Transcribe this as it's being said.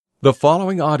The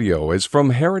following audio is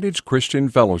from Heritage Christian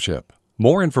Fellowship.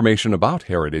 More information about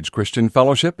Heritage Christian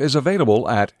Fellowship is available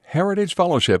at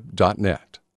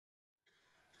heritagefellowship.net.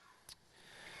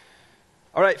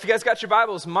 All right, if you guys got your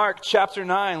Bibles, Mark chapter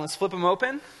 9, let's flip them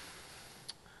open.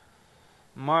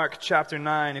 Mark chapter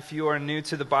 9, if you are new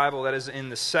to the Bible, that is in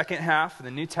the second half of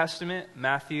the New Testament,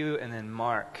 Matthew, and then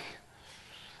Mark.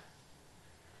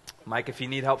 Mike, if you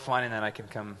need help finding that, I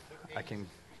can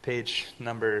page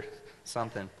number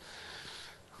something.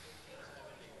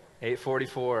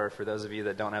 844 for those of you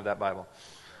that don't have that Bible.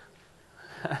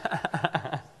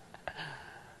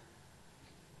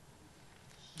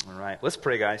 All right, let's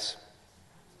pray, guys.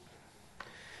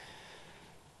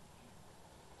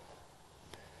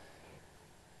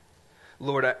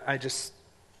 Lord, I just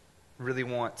really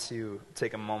want to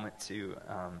take a moment to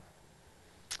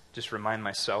just remind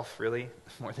myself, really,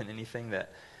 more than anything,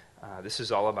 that this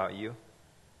is all about you.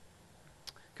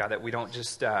 God, that we don't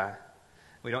just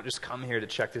come here to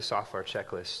check this off our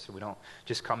checklist. We don't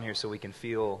just come here so we can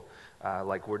feel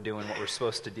like we're doing what we're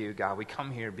supposed to do. God, we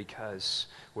come here because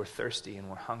we're thirsty and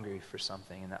we're hungry for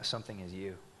something, and that something is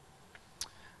you.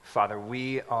 Father,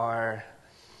 we are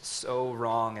so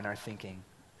wrong in our thinking.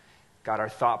 God, our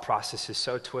thought process is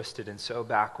so twisted and so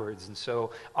backwards and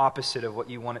so opposite of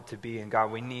what you want it to be. And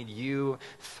God, we need you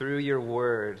through your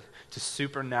word to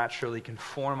supernaturally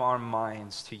conform our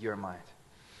minds to your mind,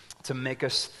 to make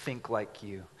us think like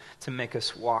you, to make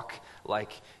us walk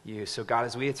like you. So God,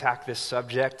 as we attack this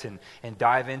subject and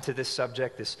dive into this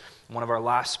subject, this one of our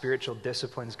last spiritual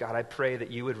disciplines, God, I pray that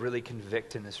you would really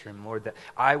convict in this room, Lord, that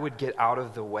I would get out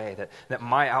of the way, that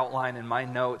my outline and my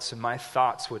notes and my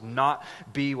thoughts would not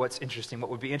be what's interesting. What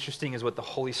would be interesting is what the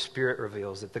Holy Spirit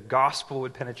reveals, that the gospel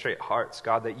would penetrate hearts,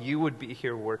 God, that you would be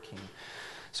here working.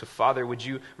 So, Father, would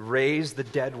you raise the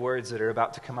dead words that are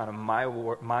about to come out of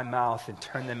my mouth and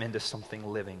turn them into something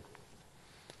living?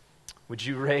 Would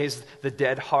you raise the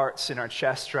dead hearts in our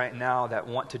chest right now that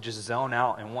want to just zone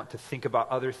out and want to think about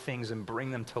other things and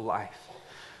bring them to life?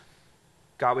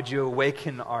 God, would you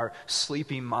awaken our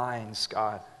sleepy minds,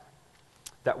 God,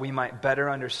 that we might better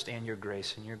understand your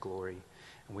grace and your glory?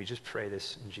 And we just pray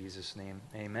this in Jesus' name.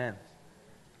 Amen.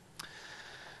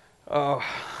 Oh,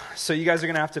 so you guys are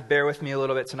going to have to bear with me a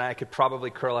little bit tonight. I could probably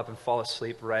curl up and fall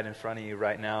asleep right in front of you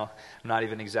right now. I'm not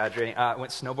even exaggerating. I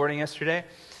went snowboarding yesterday,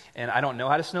 and I don't know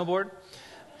how to snowboard.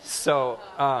 So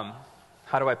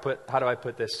how do I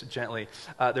put this gently?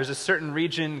 There's a certain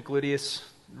region, gluteus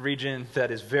region, that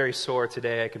is very sore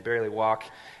today. I could barely walk,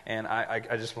 and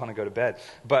I just want to go to bed.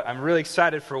 But I'm really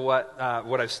excited for what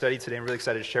I've studied today. I'm really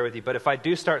excited to share with you. But if I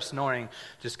do start snoring,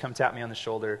 just come tap me on the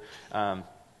shoulder.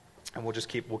 And we'll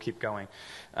keep going.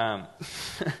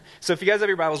 So if you guys have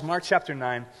your Bibles, Mark chapter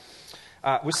 9.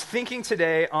 Was thinking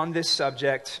today on this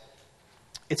subject.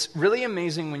 It's really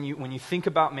amazing when you think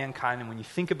about mankind and when you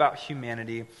think about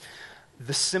humanity,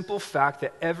 the simple fact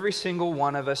that every single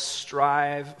one of us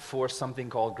strive for something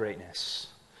called greatness.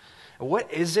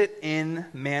 What is it in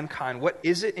mankind? What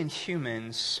is it in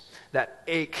humans that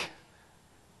ache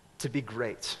to be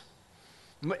great?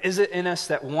 What is it in us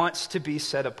that wants to be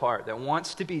set apart, that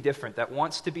wants to be different, that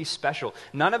wants to be special?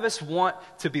 None of us want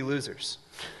to be losers,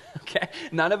 okay?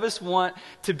 None of us want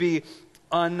to be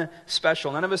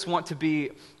unspecial. None of us want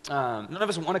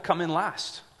to come in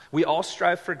last. We all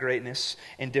strive for greatness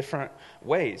in different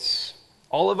ways.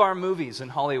 All of our movies in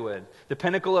Hollywood, the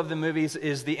pinnacle of the movies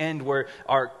is the end where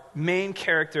our main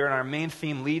character and our main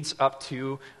theme leads up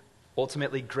to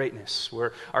ultimately greatness,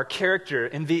 where our character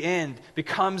in the end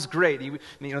becomes great.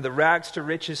 The rags to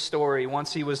riches story.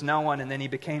 Once he was no one and then he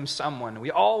became someone.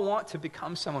 We all want to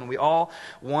become someone. We all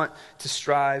want to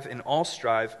strive and all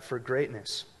strive for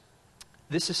greatness.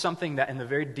 This is something that in the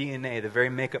very DNA, the very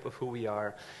makeup of who we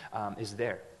are, is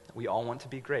there. We all want to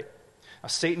be great. Now,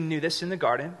 Satan knew this in the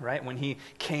garden, right? When he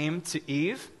came to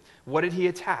Eve, what did he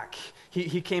attack?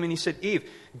 He came and he said, Eve,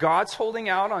 God's holding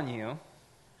out on you.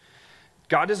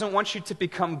 God doesn't want you to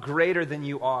become greater than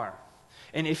you are.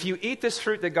 And if you eat this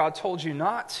fruit that God told you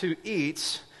not to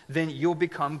eat, then you'll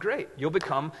become great. You'll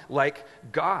become like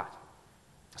God.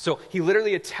 So he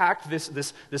literally attacked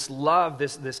this love,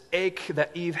 this ache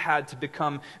that Eve had to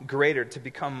become greater, to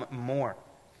become more.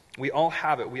 We all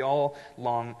have it. We all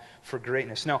long for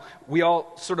greatness. Now, we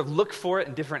all sort of look for it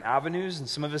in different avenues, and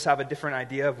some of us have a different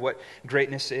idea of what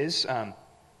greatness is.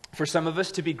 For some of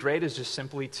us, to be great is just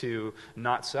simply to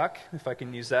not suck, if I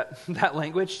can use that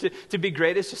language. To be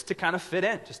great is just to kind of fit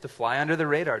in, just to fly under the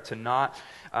radar, to not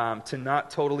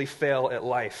totally fail at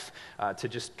life, to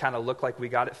just kind of look like we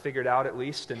got it figured out at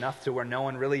least enough to where no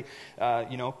one really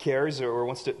cares or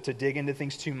wants to dig into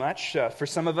things too much. For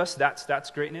some of us,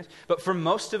 that's greatness. But for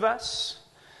most of us,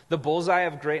 The bullseye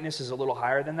of greatness is a little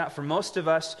higher than that. For most of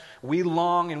us, we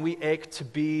long and we ache to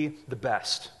be the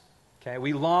best. Okay?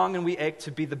 We long and we ache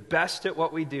to be the best at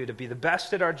what we do, to be the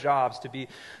best at our jobs, to be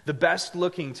the best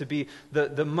looking, to be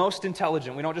the most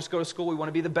intelligent. We don't just go to school, we want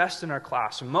to be the best in our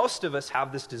class. Most of us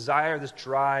have this desire, this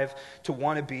drive to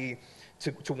want to be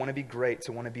great,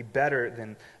 to want to be better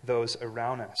than those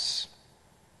around us.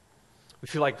 We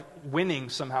feel like winning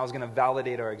somehow is going to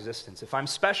validate our existence. If I'm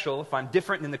special, if I'm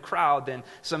different than the crowd, then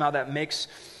somehow that makes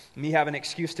me have an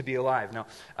excuse to be alive. Now,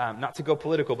 not to go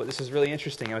political, but this is really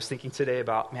interesting. I was thinking today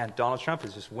about, man, Donald Trump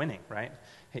is just winning, right?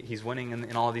 He's winning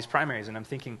in all of these primaries, and I'm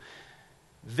thinking,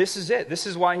 this is it. This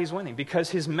is why he's winning, because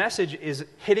his message is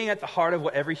hitting at the heart of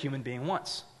what every human being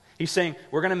wants. He's saying,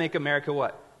 we're going to make America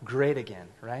what? Great again,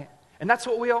 right? And that's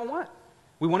what we all want.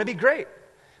 We want to be great.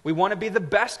 We want to be the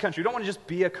best country. We don't want to just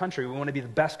be a country. We want to be the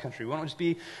best country. We want to just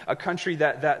be a country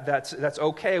that's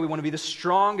okay. We want to be the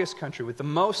strongest country with the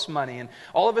most money. And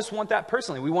all of us want that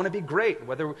personally. We want to be great,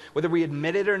 whether we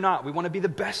admit it or not. We want to be the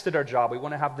best at our job. We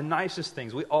want to have the nicest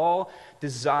things. We all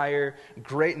desire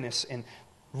greatness. And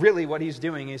really what he's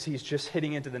doing is he's just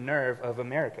hitting into the nerve of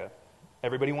America.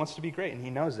 Everybody wants to be great, and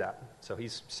he knows that. So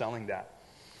he's selling that.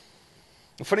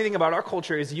 The funny thing about our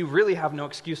culture is you really have no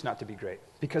excuse not to be great,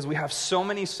 because we have so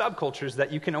many subcultures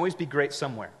that you can always be great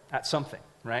somewhere, at something,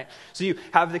 right? So you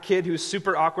have the kid who's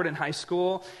super awkward in high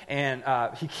school, and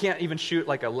he can't even shoot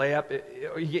like a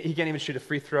layup. He can't even shoot a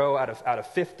free throw out of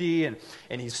 50, and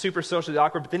he's super socially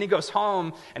awkward. But then he goes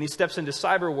home, and he steps into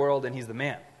cyber world, and he's the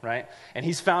man, right? And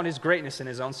he's found his greatness in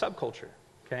his own subculture,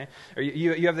 okay? Or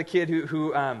you have the kid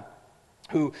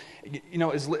who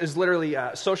is literally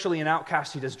socially an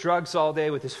outcast. He does drugs all day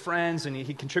with his friends, and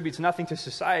he contributes nothing to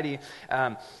society.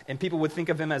 And people would think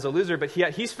of him as a loser, but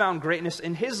he's found greatness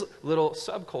in his little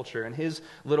subculture, in his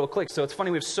little clique. So it's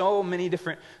funny, we have so many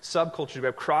different subcultures. We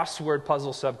have crossword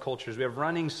puzzle subcultures. We have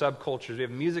running subcultures. We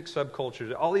have music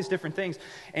subcultures. All these different things.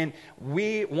 And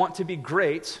we want to be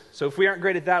great. So if we aren't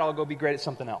great at that, I'll go be great at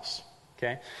something else.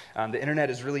 Okay? The internet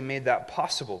has really made that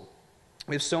possible.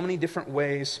 We have so many different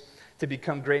ways to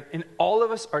become great. And all of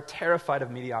us are terrified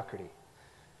of mediocrity.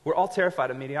 We're all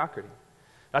terrified of mediocrity.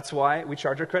 That's why we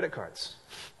charge our credit cards.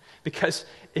 Because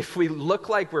if we look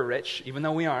like we're rich, even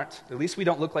though we aren't, at least we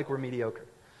don't look like we're mediocre.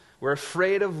 We're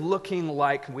afraid of looking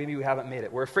like maybe we haven't made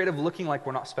it. We're afraid of looking like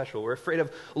we're not special. We're afraid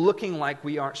of looking like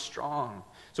we aren't strong.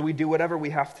 So we do whatever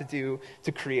we have to do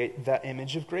to create that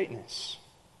image of greatness.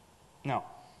 Now,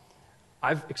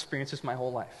 I've experienced this my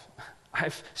whole life.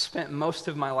 I've spent most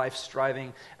of my life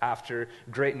striving after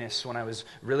greatness. When I was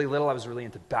really little, I was really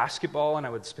into basketball, and I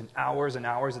would spend hours and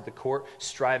hours at the court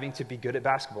striving to be good at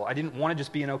basketball. I didn't want to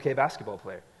just be an okay basketball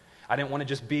player. I didn't want to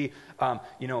just be,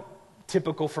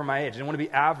 typical for my age. I didn't want to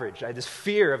be average. I had this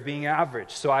fear of being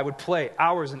average. So I would play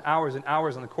hours and hours and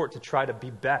hours on the court to try to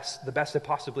be the best I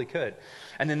possibly could.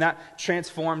 And then that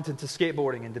transformed into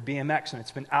skateboarding, into BMX, and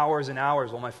it's been hours and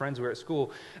hours while my friends were at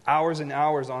school, hours and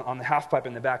hours on the half pipe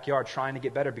in the backyard trying to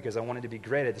get better because I wanted to be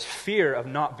great. I had this fear of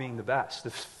not being the best,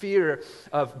 this fear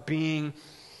of being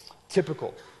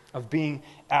typical, of being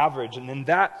average. And then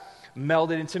that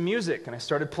melded into music, and I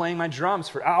started playing my drums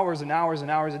for hours and hours and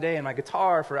hours a day, and my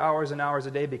guitar for hours and hours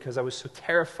a day, because I was so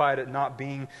terrified at not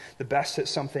being the best at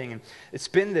something. And it's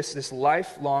been this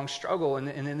lifelong struggle, and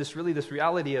then this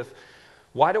reality of,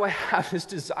 why do I have this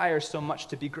desire so much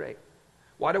to be great?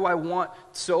 Why do I want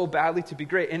so badly to be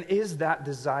great? And is that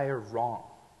desire wrong?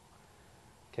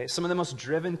 Okay, some of the most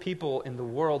driven people in the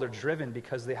world are driven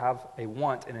because they have a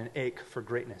want and an ache for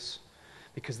greatness,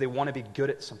 because they want to be good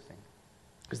at something,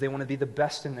 because they want to be the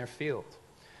best in their field.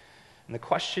 And the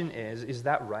question is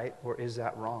that right or is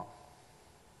that wrong?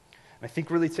 And I think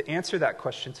really to answer that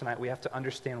question tonight, we have to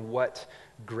understand what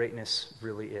greatness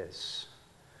really is.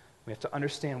 We have to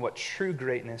understand what true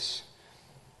greatness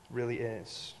really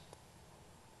is.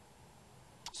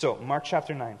 So, Mark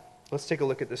chapter 9. Let's take a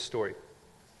look at this story.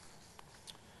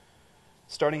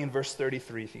 Starting in verse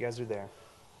 33, if you guys are there.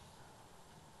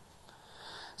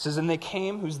 It says, and they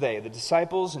came, who's they? The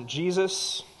disciples and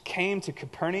Jesus came to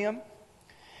Capernaum.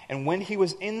 And when he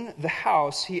was in the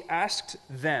house, he asked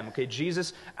them, okay,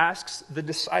 Jesus asks the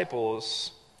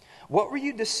disciples, what were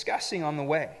you discussing on the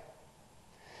way?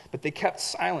 But they kept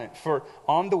silent, for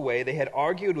on the way they had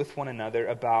argued with one another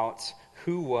about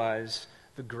who was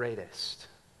the greatest.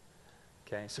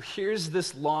 Okay, so here's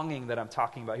this longing that I'm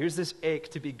talking about. Here's this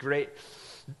ache to be great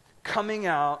coming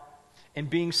out and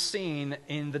being seen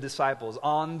in the disciples.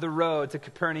 On the road to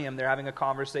Capernaum, they're having a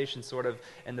conversation sort of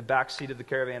in the backseat of the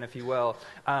caravan, if you will,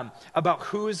 about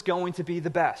who's going to be the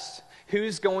best,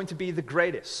 who's going to be the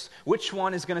greatest, which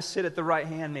one is going to sit at the right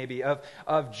hand maybe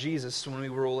of Jesus when we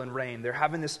rule and reign. They're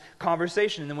having this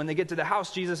conversation, and then when they get to the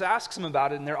house, Jesus asks them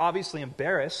about it, and they're obviously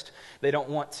embarrassed. They don't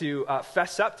want to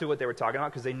fess up to what they were talking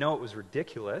about because they know it was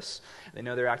ridiculous. They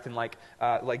know they're acting like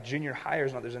junior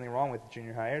hires. Not there's anything wrong with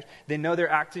junior hires. They know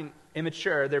they're acting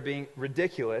immature, they're being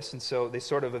ridiculous, and so they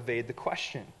sort of evade the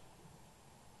question.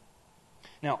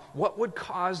 Now, what would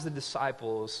cause the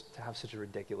disciples to have such a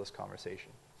ridiculous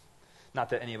conversation? Not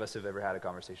that any of us have ever had a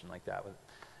conversation like that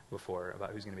before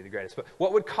about who's going to be the greatest, but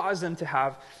what would cause them to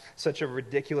have such a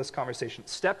ridiculous conversation?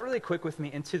 Step really quick with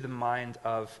me into the mind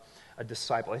of a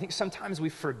disciple. I think sometimes we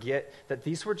forget that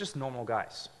these were just normal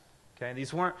guys. Okay,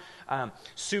 these weren't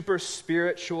super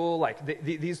spiritual. Like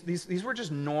these were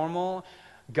just normal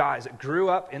guys that grew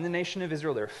up in the nation of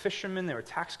Israel. They were fishermen, they were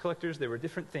tax collectors, they were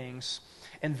different things.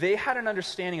 And they had an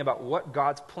understanding about what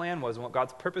God's plan was and what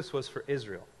God's purpose was for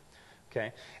Israel.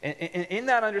 Okay? And in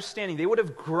that understanding, they would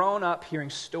have grown up hearing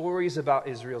stories about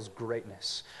Israel's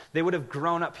greatness. They would have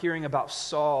grown up hearing about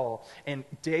Saul and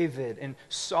David and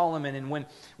Solomon, and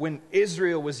when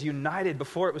Israel was united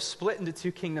before it was split into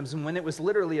two kingdoms, and when it was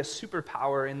literally a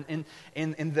superpower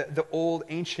in the old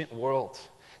ancient world.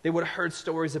 They would have heard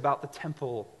stories about the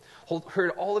temple,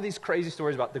 heard all of these crazy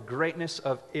stories about the greatness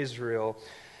of Israel.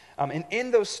 And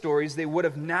in those stories, they would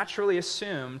have naturally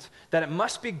assumed that it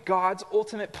must be God's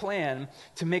ultimate plan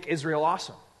to make Israel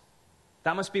awesome.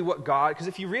 That must be what God, because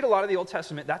if you read a lot of the Old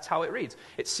Testament, that's how it reads.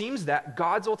 It seems that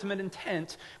God's ultimate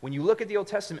intent, when you look at the Old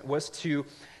Testament, was to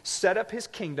set up his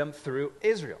kingdom through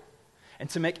Israel and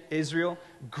to make Israel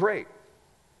great.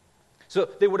 So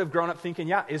they would have grown up thinking,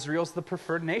 yeah, Israel's the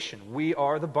preferred nation. We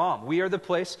are the bomb. We are the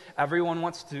place everyone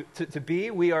wants to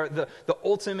be. We are the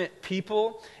ultimate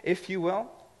people, if you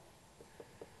will.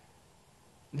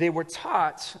 They were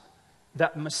taught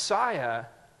that Messiah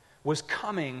was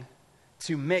coming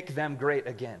to make them great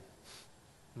again.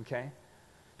 Okay?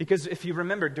 Because if you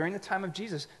remember, during the time of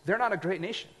Jesus, they're not a great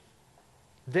nation.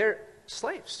 They're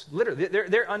slaves, literally.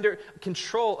 They're under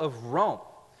control of Rome.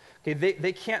 Okay,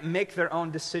 they can't make their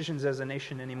own decisions as a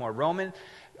nation anymore.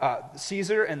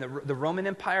 Caesar and the Roman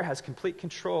Empire has complete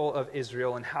control of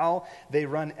Israel and how they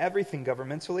run everything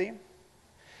governmentally.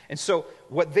 And so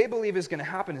what they believe is going to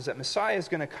happen is that Messiah is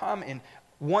going to come and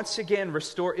once again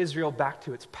restore Israel back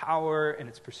to its power and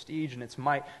its prestige and its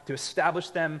might, to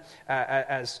establish them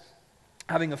as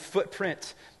having a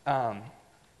footprint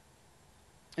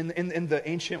in the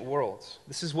ancient world.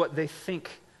 This is what they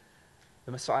think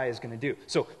the Messiah is going to do.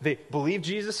 So they believe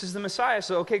Jesus is the Messiah,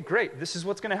 so okay, great. This is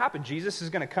what's going to happen. Jesus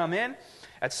is going to come in.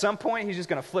 At some point, he's just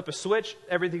going to flip a switch.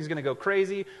 Everything's going to go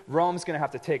crazy. Rome's going to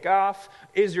have to take off.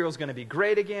 Israel's going to be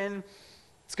great again.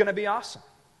 It's going to be awesome.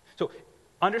 So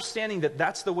understanding that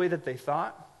that's the way that they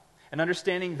thought, and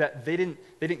understanding that they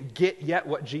didn't get yet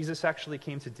what Jesus actually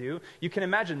came to do, you can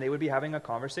imagine they would be having a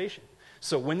conversation.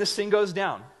 So when this thing goes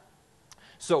down,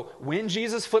 so when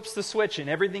Jesus flips the switch and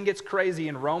everything gets crazy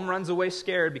and Rome runs away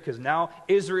scared because now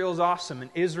Israel's awesome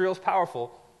and Israel's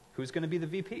powerful, who's going to be the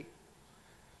VP?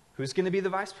 Who's going to be the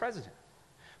vice president?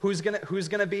 Who's going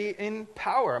to be in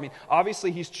power? I mean,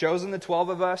 obviously he's chosen the 12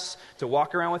 of us to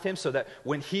walk around with him so that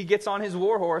when he gets on his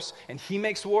war horse and he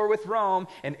makes war with Rome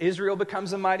and Israel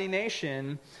becomes a mighty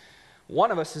nation, one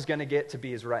of us is going to get to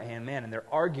be his right-hand man, and they're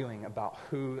arguing about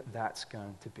who that's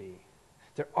going to be.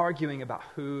 They're arguing about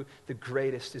who the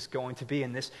greatest is going to be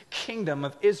in this kingdom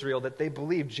of Israel that they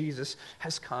believe Jesus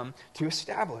has come to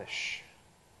establish.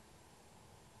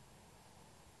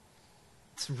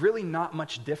 It's really not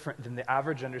much different than the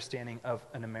average understanding of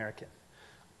an American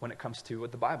when it comes to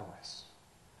what the Bible is.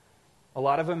 A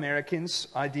lot of Americans'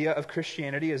 idea of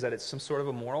Christianity is that it's some sort of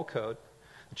a moral code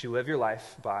that you live your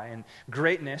life by, and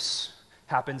greatness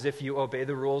happens if you obey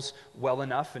the rules well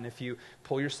enough and if you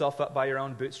pull yourself up by your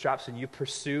own bootstraps and you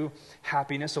pursue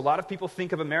happiness. A lot of people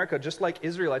think of America just like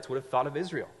Israelites would have thought of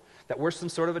Israel, that we're some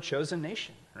sort of a chosen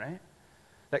nation, right?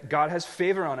 That God has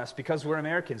favor on us because we're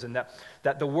Americans, and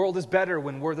that the world is better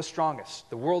when we're the strongest.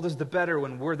 The world is the better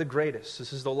when we're the greatest.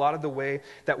 This is a lot of the way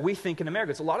that we think in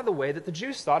America. It's a lot of the way that the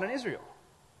Jews thought in Israel.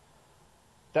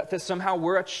 That somehow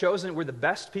we're the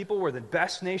best people, we're the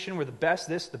best nation, we're the best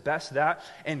this, the best that,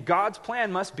 and God's plan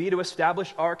must be to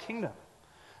establish our kingdom.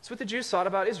 That's what the Jews thought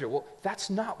about Israel. Well, that's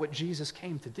not what Jesus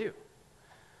came to do.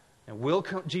 And will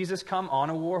Jesus come on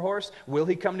a war horse? Will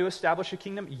he come to establish a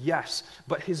kingdom? Yes.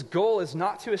 But his goal is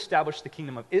not to establish the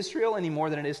kingdom of Israel any more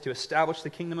than it is to establish the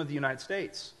kingdom of the United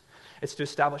States. It's to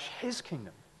establish his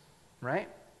kingdom, right?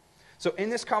 So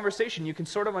in this conversation, you can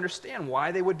sort of understand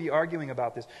why they would be arguing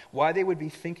about this, why they would be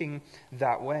thinking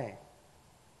that way.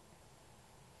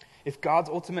 If God's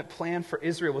ultimate plan for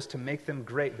Israel was to make them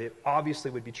great, they obviously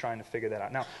would be trying to figure that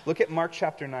out. Now, look at Mark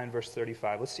chapter 9, verse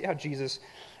 35. Let's see how Jesus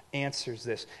answers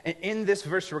this. And in this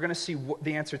verse, we're going to see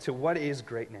the answer to what is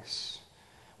greatness.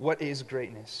 What is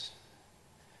greatness?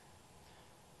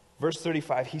 Verse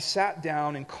 35, he sat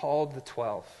down and called the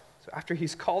 12. So after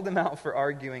he's called them out for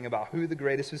arguing about who the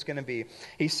greatest is going to be,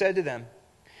 he said to them,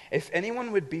 if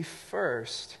anyone would be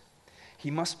first,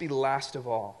 he must be last of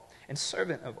all and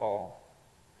servant of all.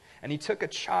 And he took a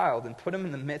child and put him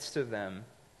in the midst of them.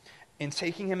 And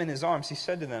taking him in his arms, he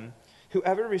said to them,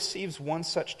 whoever receives one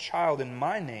such child in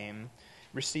my name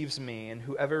receives me, and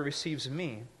whoever receives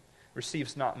me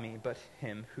receives not me, but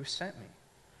him who sent me.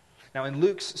 Now in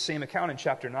Luke's same account in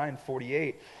chapter 9,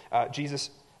 48, Jesus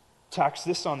tacks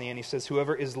this on the end. He says,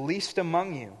 whoever is least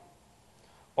among you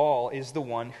all is the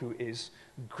one who is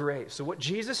great. So what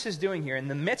Jesus is doing here, in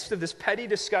the midst of this petty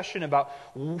discussion about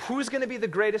who's going to be the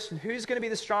greatest and who's going to be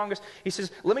the strongest, he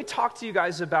says, let me talk to you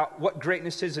guys about what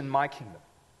greatness is in my kingdom.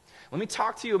 Let me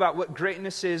talk to you about what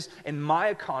greatness is in my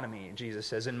economy, Jesus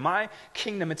says. In my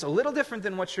kingdom, it's a little different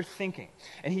than what you're thinking.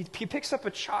 And he picks up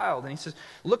a child and he says,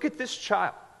 look at this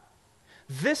child.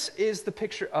 This is the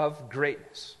picture of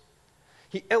greatness.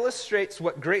 He illustrates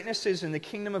what greatness is in the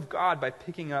kingdom of God by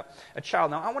picking up a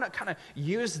child. Now, I want to kind of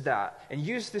use that and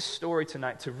use this story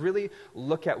tonight to really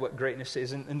look at what greatness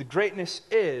is. And the greatness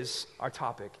is our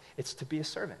topic. It's to be a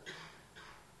servant.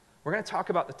 We're going to talk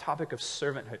about the topic of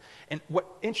servanthood. And what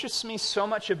interests me so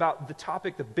much about the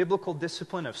topic, the biblical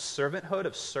discipline of servanthood,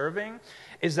 of serving,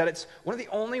 is that it's one of the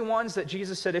only ones that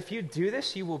Jesus said, if you do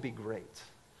this, you will be great.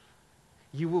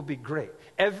 You will be great.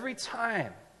 Every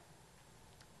time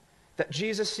that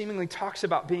Jesus seemingly talks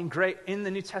about being great in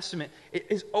the New Testament, it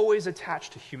is always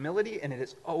attached to humility and it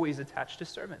is always attached to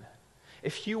servanthood.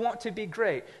 If you want to be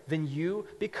great, then you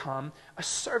become a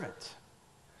servant.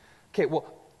 Okay,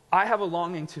 well, I have a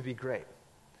longing to be great.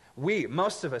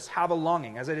 Most of us have a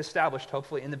longing, as I established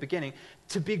hopefully in the beginning,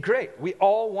 to be great. We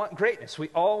all want greatness. We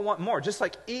all want more. Just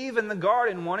like Eve in the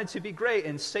garden wanted to be great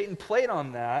and Satan played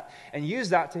on that and used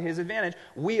that to his advantage,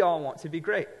 we all want to be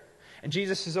great. And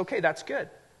Jesus says, okay, that's good.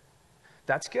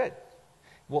 That's good.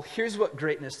 Well, here's what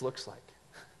greatness looks like.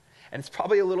 And it's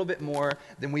probably a little bit more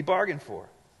than we bargained for.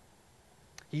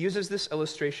 He uses this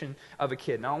illustration of a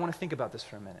kid. Now, I want to think about this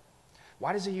for a minute.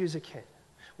 Why does he use a kid?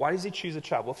 Why does he choose a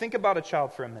child? Well, think about a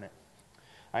child for a minute.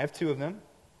 I have two of them.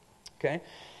 Okay?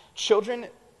 Children,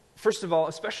 first of all,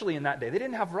 especially in that day, they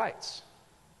didn't have rights.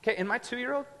 Okay? And my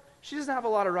 2-year-old, she doesn't have a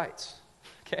lot of rights.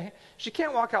 Okay? She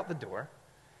can't walk out the door.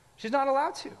 She's not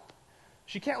allowed to.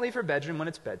 She can't leave her bedroom when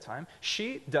it's bedtime.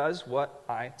 She does what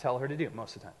I tell her to do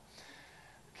most of the time.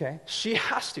 Okay? She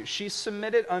has to. She's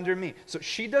submitted under me. So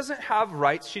she doesn't have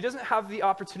rights. She doesn't have the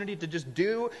opportunity to just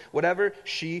do whatever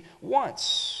she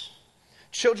wants.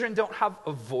 Children don't have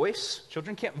a voice.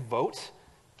 Children can't vote.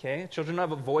 Okay? Children don't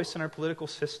have a voice in our political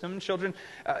system. Children,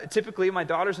 typically my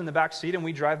daughter's in the back seat and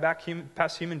we drive back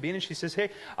past Human Being and she says, hey,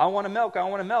 I want a milk, I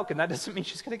want a milk. And that doesn't mean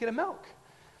she's going to get a milk.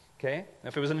 Okay?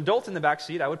 If it was an adult in the back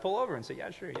seat, I would pull over and say, yeah,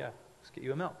 sure, yeah, let's get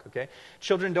you a milk, okay?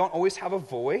 Children don't always have a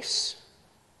voice.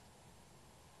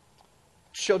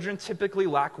 Children typically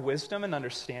lack wisdom and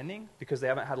understanding because they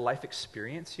haven't had life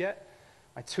experience yet.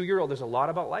 My 2-year-old, there's a lot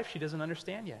about life she doesn't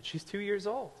understand yet. She's 2 years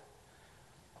old.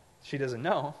 She doesn't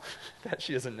know that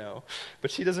she doesn't know, but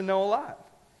she doesn't know a lot.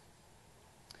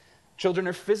 Children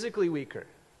are physically weaker,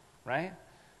 right?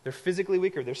 They're physically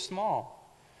weaker. They're small.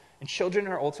 And children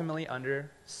are ultimately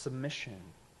under submission.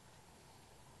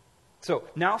 So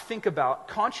now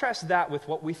contrast that with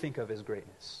what we think of as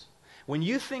greatness. When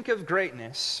you think of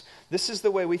greatness, this is the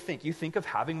way we think. You think of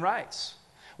having rights.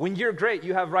 When you're great,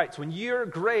 you have rights. When you're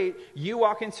great, you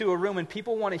walk into a room and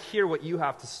people want to hear what you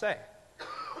have to say.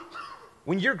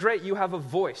 When you're great, you have a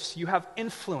voice, you have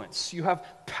influence, you have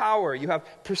power, you have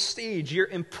prestige, you're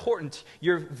important,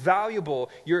 you're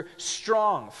valuable, you're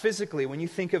strong physically when you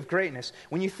think of greatness.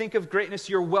 When you think of greatness,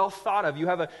 you're well thought of, you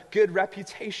have a good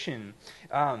reputation.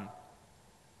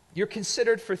 You're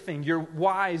considered for things, you're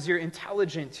wise, you're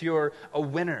intelligent, you're a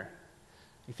winner.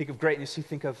 You think of greatness, you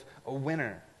think of a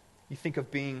winner. You think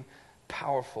of being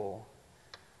powerful.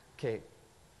 Okay,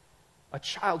 a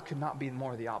child could not be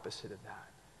more the opposite of that.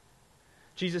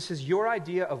 Jesus says, your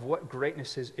idea of what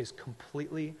greatness is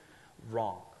completely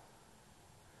wrong.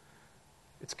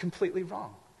 It's completely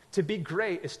wrong. To be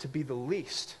great is to be the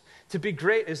least. To be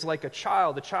great is like a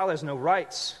child. A child has no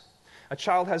rights. A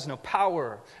child has no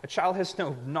power. A child has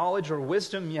no knowledge or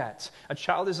wisdom yet. A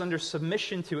child is under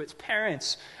submission to its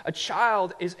parents. A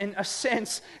child is, in a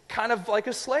sense, kind of like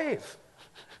a slave.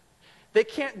 They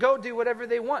can't go do whatever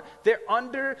they want. They're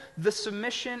under the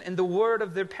submission and the word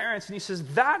of their parents. And he says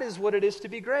that is what it is to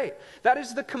be great. That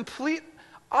is the complete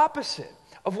opposite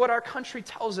of what our country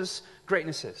tells us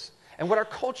greatness is, and what our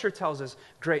culture tells us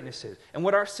greatness is, and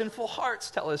what our sinful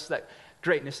hearts tell us that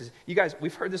greatness is. You guys,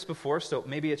 we've heard this before, so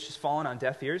maybe it's just fallen on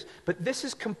deaf ears, but this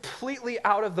is completely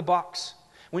out of the box.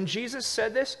 When Jesus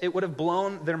said this, it would have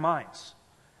blown their minds.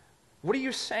 What are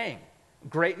you saying?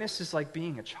 Greatness is like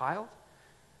being a child?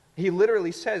 He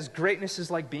literally says greatness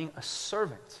is like being a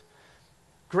servant.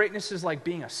 Greatness is like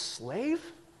being a slave?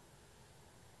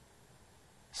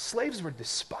 Slaves were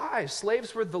despised.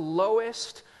 Slaves were the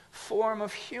lowest form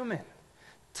of human.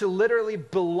 To literally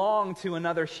belong to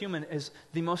another human is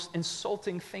the most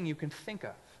insulting thing you can think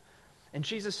of. And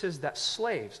Jesus says that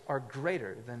slaves are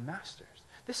greater than masters.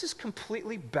 This is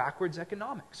completely backwards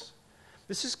economics.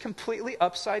 This is completely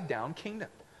upside down kingdom.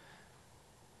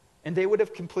 And they would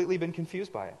have completely been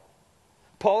confused by it.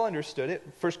 Paul understood it.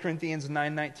 1 Corinthians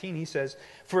 9:19, he says,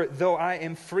 "For though I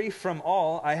am free from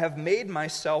all, I have made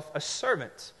myself a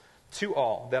servant to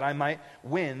all, that I might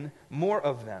win more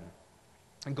of them."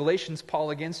 In Galatians, Paul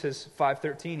again says,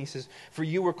 5:13, he says, "For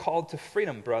you were called to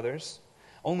freedom, brothers.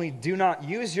 Only do not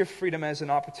use your freedom as an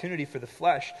opportunity for the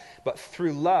flesh, but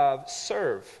through love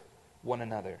serve one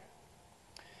another."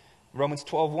 Romans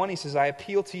 12:1, he says, "I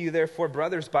appeal to you, therefore,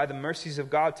 brothers, by the mercies of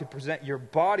God, to present your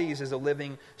bodies as a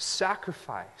living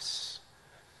sacrifice."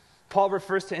 Paul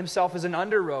refers to himself as an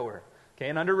under-rower. Okay,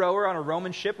 an under-rower on a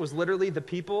Roman ship was literally the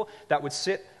people that would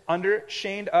sit under,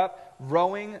 chained up,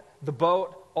 rowing the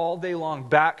boat all day long,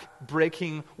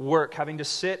 back-breaking work, having to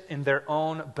sit in their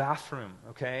own bathroom,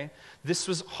 okay? This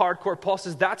was hardcore. Paul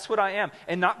says, that's what I am.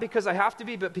 And not because I have to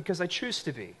be, but because I choose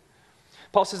to be.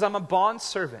 Paul says, I'm a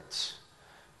bondservant.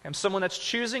 I'm someone that's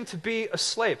choosing to be a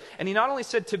slave. And he not only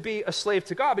said to be a slave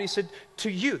to God, but he said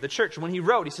to you, the church. When he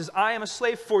wrote, he says, I am a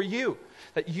slave for you,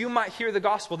 that you might hear the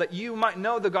gospel, that you might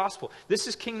know the gospel. This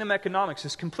is kingdom economics.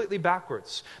 It's completely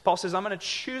backwards. Paul says, I'm going to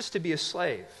choose to be a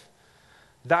slave.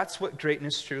 That's what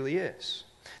greatness truly is.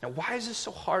 Now, why is this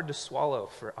so hard to swallow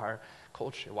for our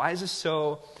culture? Why is this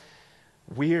so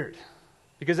weird?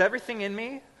 Because everything in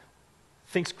me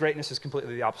thinks greatness is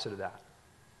completely the opposite of that.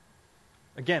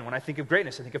 Again, when I think of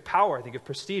greatness, I think of power, I think of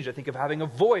prestige, I think of having a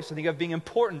voice, I think of being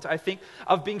important, I think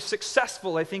of being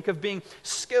successful, I think of being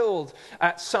skilled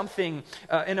at something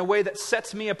in a way that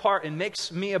sets me apart and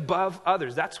makes me above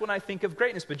others. That's when I think of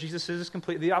greatness, but Jesus says it's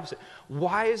completely the opposite.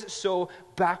 Why is it so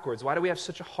backwards? Why do we have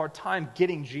such a hard time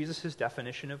getting Jesus'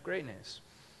 definition of greatness?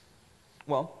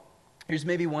 Well, here's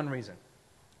maybe one reason.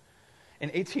 In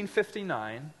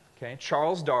 1859,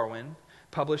 Charles Darwin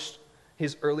published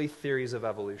his early theories of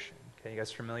evolution. Okay, you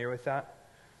guys familiar with that?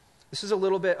 This is a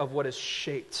little bit of what has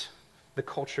shaped the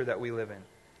culture that we live in.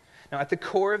 Now, at the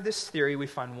core of this theory, we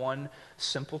find one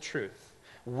simple truth.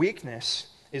 Weakness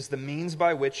is the means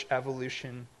by which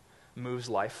evolution moves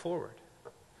life forward.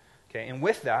 Okay, and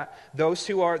with that, those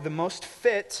who are the most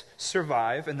fit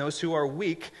survive, and those who are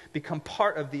weak become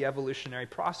part of the evolutionary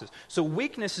process. So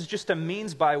weakness is just a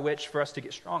means by which for us to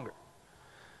get stronger.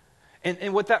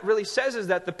 And what that really says is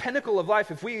that the pinnacle of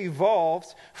life, if we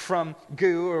evolved from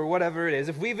goo or whatever it is,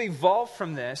 if we've evolved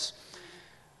from this,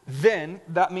 then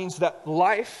that means that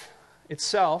life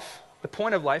itself, the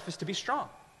point of life is to be strong.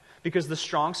 Because the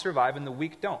strong survive and the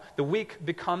weak don't. The weak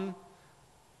become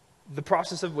the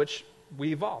process of which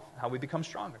we evolve, how we become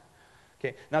stronger.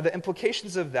 Okay. Now the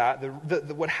implications of that,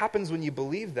 what happens when you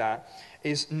believe that,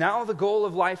 is now the goal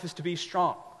of life is to be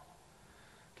strong.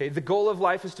 Okay, the goal of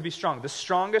life is to be strong. The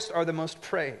strongest are the most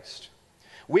praised.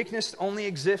 Weakness only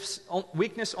exists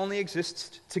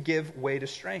to give way to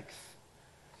strength.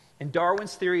 And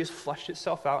Darwin's theory has fleshed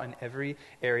itself out in every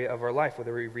area of our life,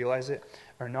 whether we realize it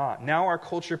or not. Now our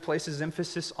culture places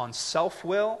emphasis on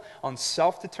self-will, on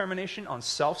self-determination, on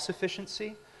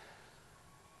self-sufficiency.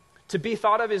 To be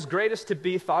thought of as great is to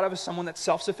be thought of as someone that's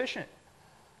self-sufficient.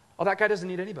 Oh, that guy doesn't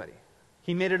need anybody.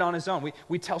 He made it on his own.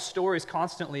 We tell stories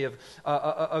constantly of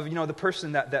the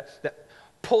person that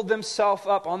pulled themselves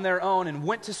up on their own and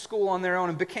went to school on their own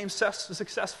and became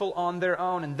successful on their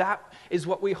own. And that is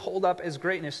what we hold up as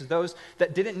greatness, is those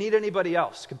that didn't need anybody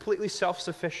else, completely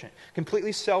self-sufficient,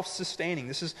 completely self-sustaining.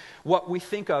 This is what we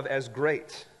think of as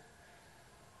great.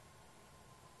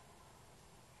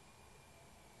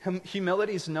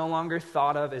 Humility is no longer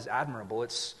thought of as admirable.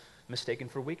 It's mistaken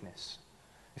for weakness.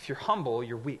 If you're humble,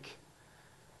 you're weak.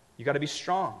 You got to be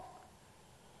strong.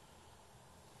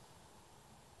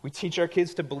 We teach our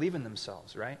kids to believe in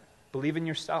themselves, right? Believe in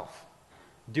yourself.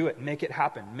 Do it. Make it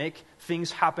happen. Make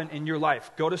things happen in your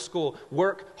life. Go to school.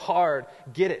 Work hard.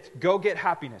 Get it. Go get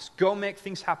happiness. Go make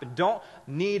things happen. Don't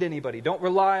need anybody. Don't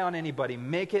rely on anybody.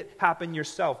 Make it happen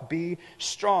yourself. Be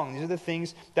strong. These are the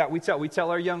things that we tell. We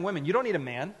tell our young women, you don't need a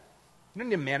man. You don't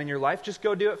need a man in your life. Just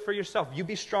go do it for yourself. You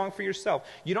be strong for yourself.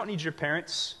 You don't need your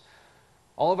parents.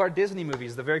 All of our Disney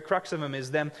movies, the very crux of them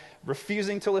is them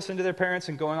refusing to listen to their parents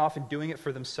and going off and doing it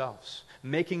for themselves.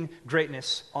 Making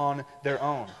greatness on their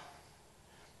own.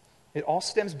 It all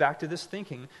stems back to this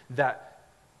thinking that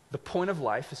the point of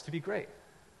life is to be great.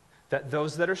 That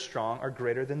those that are strong are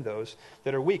greater than those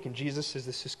that are weak. And Jesus says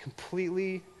this is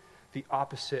completely the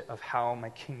opposite of how my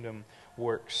kingdom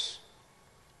works.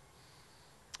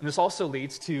 And this also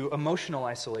leads to emotional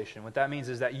isolation. What that means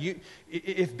is that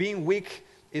if being weak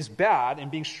is bad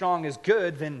and being strong is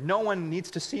good, then no one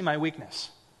needs to see my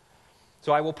weakness.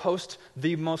 So I will post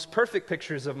the most perfect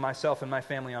pictures of myself and my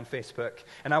family on Facebook,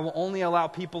 and I will only allow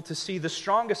people to see the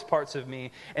strongest parts of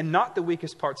me and not the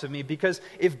weakest parts of me, because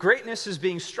if greatness is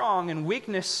being strong and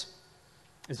weakness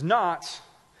is not,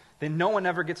 then no one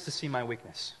ever gets to see my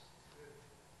weakness.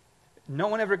 No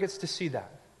one ever gets to see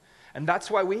that. And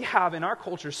that's why we have in our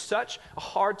culture such a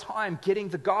hard time getting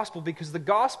the gospel, because the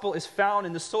gospel is found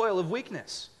in the soil of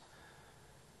weakness.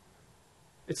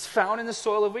 It's found in the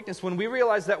soil of weakness. When we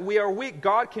realize that we are weak,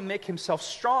 God can make himself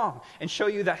strong and show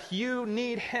you that you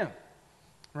need him.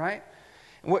 Right?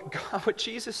 And what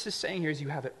Jesus is saying here is you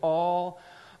have it all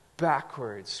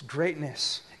backwards.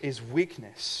 Greatness is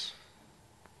weakness.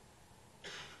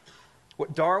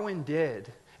 What Darwin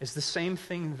did is the same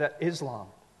thing that Islam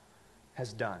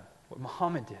has done, what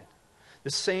Muhammad did. The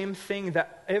same thing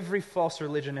that every false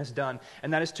religion has done,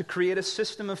 and that is to create a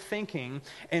system of thinking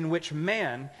in which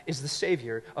man is the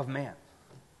savior of man.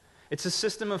 It's a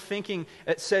system of thinking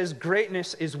that says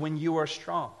greatness is when you are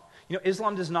strong. You know,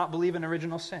 Islam does not believe in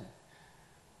original sin.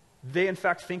 They, in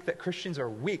fact, think that Christians are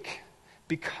weak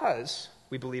because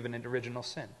we believe in an original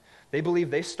sin. They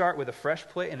believe they start with a fresh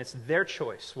plate, and it's their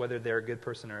choice whether they're a good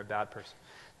person or a bad person.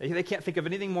 They can't think of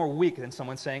anything more weak than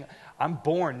someone saying, I'm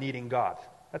born needing God.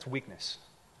 That's weakness.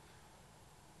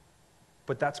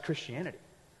 But that's Christianity.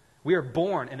 We are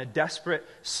born in a desperate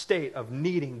state of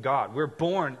needing God. We're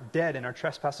born dead in our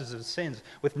trespasses and sins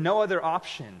with no other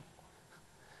option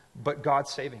but God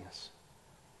saving us.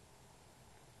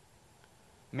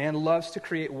 Man loves to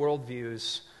create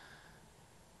worldviews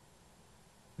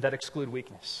that exclude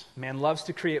weakness. Man loves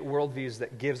to create worldviews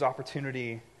that gives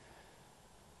opportunity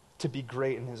to be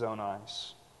great in his own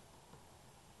eyes.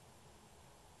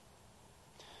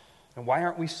 And why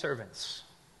aren't we servants?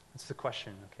 That's the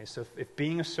question. Okay, so if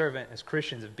being a servant as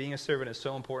Christians, if being a servant is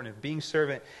so important, if being a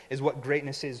servant is what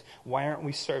greatness is, why aren't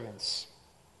we servants?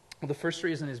 Well, the first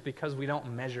reason is because we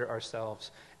don't measure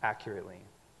ourselves accurately.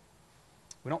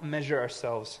 We don't measure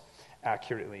ourselves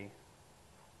accurately.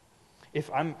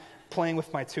 If I'm playing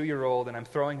with my 2-year-old and I'm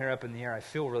throwing her up in the air, I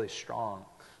feel really strong.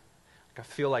 I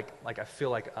feel like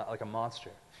a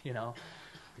monster, you know?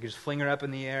 I can just fling her up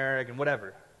in the air and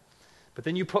whatever. But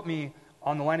then you put me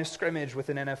on the line of scrimmage with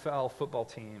an NFL football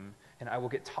team, and I will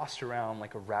get tossed around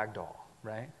like a rag doll,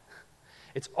 right?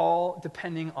 It's all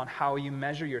depending on how you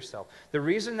measure yourself. The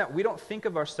reason that we don't think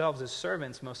of ourselves as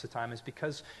servants most of the time is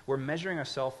because we're measuring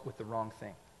ourselves with the wrong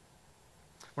thing.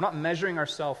 We're not measuring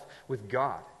ourselves with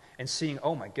God and seeing,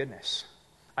 oh my goodness,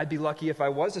 I'd be lucky if I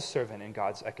was a servant in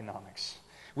God's economics.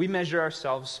 We measure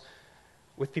ourselves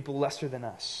with people lesser than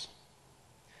us.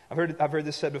 I've heard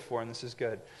this said before, and this is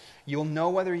good. You'll know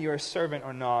whether you're a servant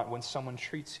or not when someone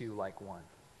treats you like one.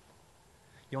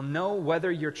 You'll know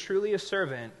whether you're truly a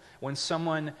servant when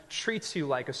someone treats you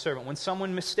like a servant, when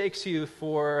someone mistakes you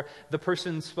for the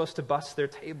person supposed to bust their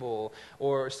table,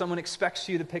 or someone expects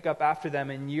you to pick up after them,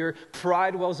 and your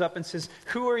pride wells up and says,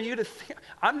 who are you to think?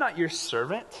 I'm not your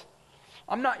servant.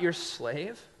 I'm not your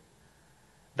slave.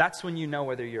 That's when you know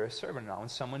whether you're a servant or not, when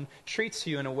someone treats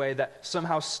you in a way that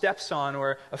somehow steps on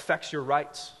or affects your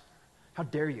rights. How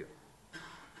dare you?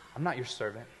 I'm not your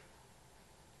servant.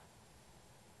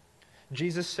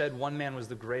 Jesus said one man was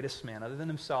the greatest man, other than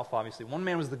himself, obviously. One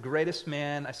man was the greatest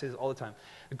man, I say this all the time,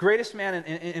 the greatest man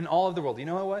in all of the world. You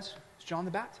know who it was? It's John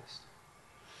the Baptist.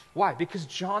 Why? Because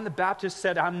John the Baptist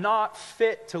said, I'm not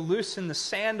fit to loosen the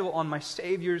sandal on my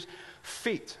Savior's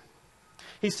feet.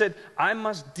 He said, I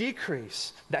must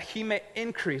decrease that he may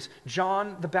increase.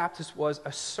 John the Baptist was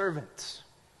a servant.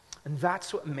 And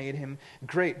that's what made him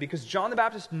great, because John the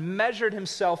Baptist measured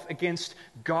himself against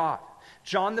God.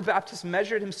 John the Baptist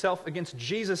measured himself against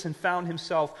Jesus and found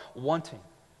himself wanting.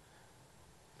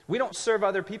 We don't serve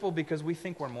other people because we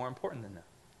think we're more important than them.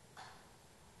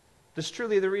 That's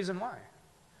truly the reason why.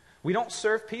 We don't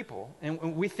serve people,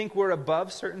 and we think we're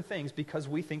above certain things because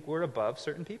we think we're above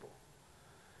certain people.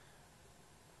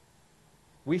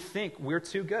 We think we're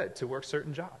too good to work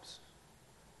certain jobs.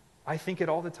 I think it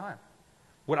all the time.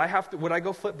 Would I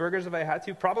go flip burgers if I had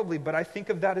to? Probably, but I think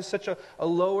of that as such a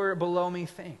lower, below me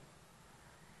thing.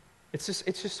 It's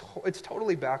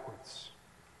totally backwards.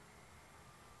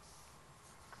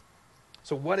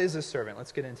 So what is a servant?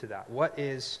 Let's get into that. What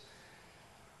is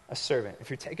a servant? If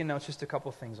you're taking notes, just a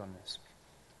couple things on this.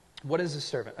 What is a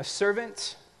servant? A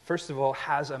servant, first of all,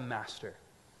 has a master.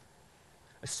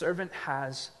 A servant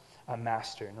has a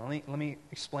master. Now, let me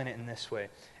explain it in this way.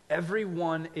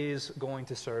 Everyone is going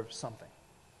to serve something.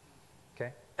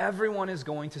 Okay? Everyone is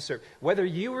going to serve. Whether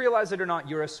you realize it or not,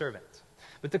 you're a servant.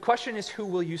 But the question is, who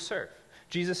will you serve?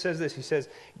 Jesus says this. He says,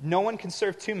 no one can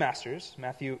serve two masters,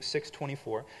 Matthew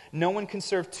 6:24. No one can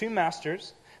serve two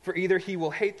masters, for either he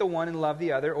will hate the one and love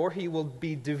the other, or he will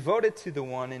be devoted to the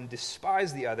one and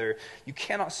despise the other. You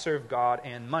cannot serve God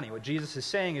and money. What Jesus is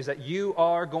saying is that you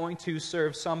are going to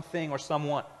serve something or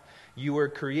someone. You were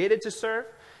created to serve.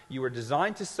 You were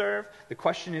designed to serve. The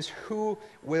question is, who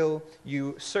will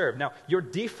you serve? Now, your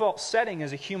default setting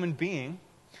as a human being,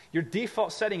 your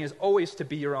default setting is always to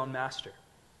be your own master.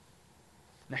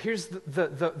 Now, here's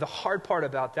the hard part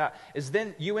about that, is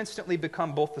then you instantly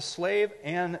become both the slave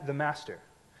and the master.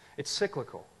 It's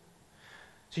cyclical.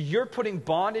 So you're putting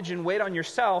bondage and weight on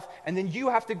yourself, and then you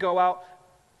have to go out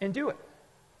and do it.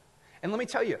 And let me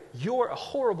tell you, you're a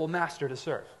horrible master to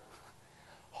serve.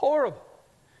 Horrible.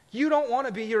 You don't want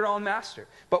to be your own master,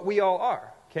 but we all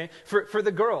are. Okay? For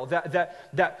the girl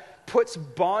that puts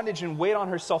bondage and weight on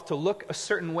herself to look a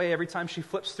certain way every time she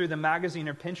flips through the magazine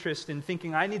or Pinterest and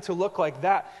thinking, I need to look like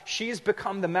that, she's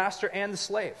become the master and the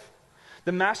slave.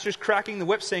 The master's cracking the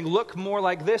whip saying, look more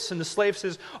like this, and the slave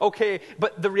says, okay,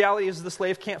 but the reality is the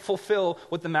slave can't fulfill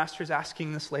what the master's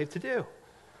asking the slave to do.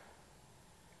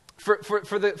 For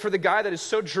the guy that is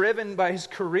so driven by his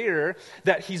career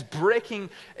that he's breaking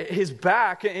his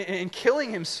back and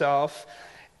killing himself,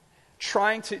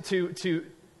 trying to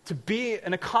be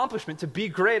an accomplishment, to be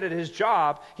great at his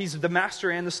job, he's the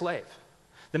master and the slave.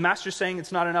 The master's saying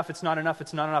it's not enough, it's not enough,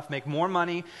 it's not enough. Make more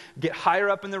money, get higher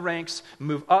up in the ranks,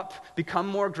 move up, become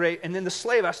more great, and then the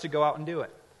slave has to go out and do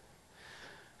it.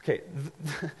 Okay,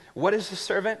 what is a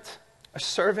servant? A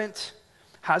servant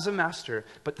has a master,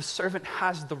 but the servant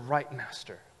has the right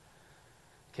master.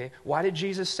 Okay, why did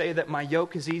Jesus say that my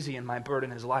yoke is easy and my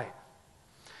burden is light?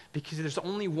 Because there's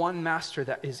only one master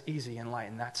that is easy and light,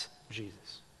 and that's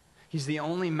Jesus. He's the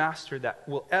only master that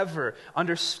will ever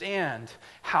understand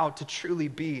how to truly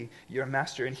be your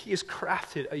master. And he has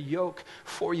crafted a yoke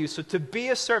for you. So to be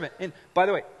a servant, and by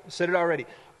the way, I said it already,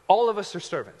 all of us are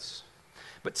servants.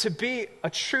 But to be a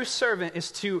true servant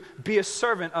is to be a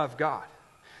servant of God.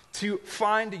 To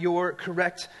find your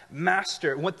correct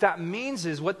master. What that means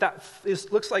is,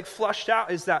 looks like flushed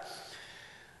out is that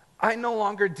I no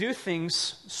longer do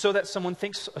things so that someone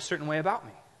thinks a certain way about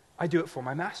me. I do it for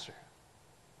my master.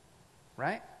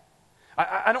 Right?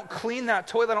 I don't clean that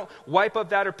toilet. I don't wipe up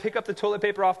that or pick up the toilet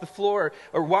paper off the floor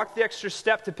or walk the extra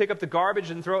step to pick up the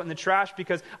garbage and throw it in the trash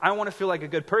because I want to feel like a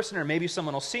good person or maybe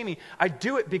someone will see me. I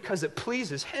do it because it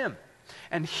pleases him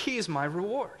and he's my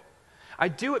reward. I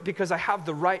do it because I have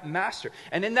the right master.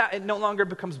 And in that, it no longer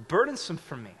becomes burdensome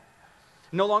for me.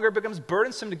 It no longer becomes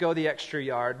burdensome to go the extra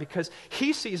yard because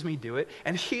he sees me do it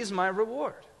and he's my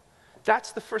reward.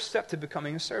 That's the first step to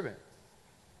becoming a servant.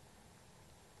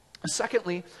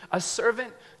 Secondly, a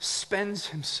servant spends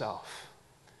himself.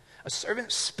 A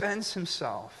servant spends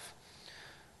himself.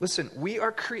 Listen, we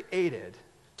are created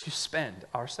to spend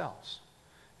ourselves.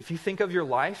 If you think of your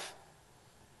life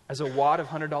as a wad of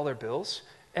 $100 bills,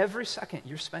 every second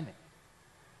you're spending.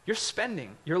 You're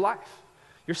spending your life.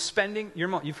 You're spending your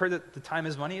money. You've heard that the time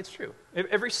is money. It's true.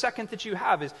 Every second that you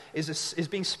have is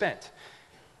being spent.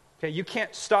 Okay, you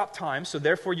can't stop time, so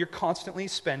therefore you're constantly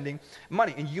spending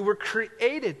money. And you were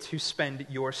created to spend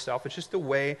yourself. It's just the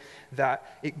way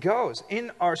that it goes.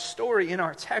 In our story, in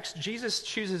our text, Jesus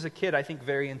chooses a kid, I think,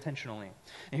 very intentionally.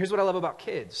 And here's what I love about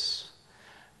kids.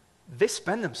 They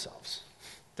spend themselves,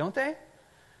 don't they?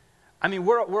 I mean,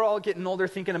 we're all getting older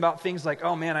thinking about things like,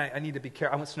 oh man, I need to be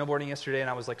careful. I went snowboarding yesterday and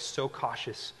I was like so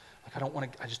cautious.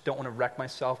 Like I just don't want to wreck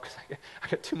myself because I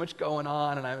got too much going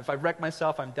on, and if I wreck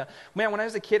myself, I'm done. Man, when I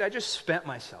was a kid, I just spent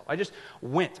myself. I just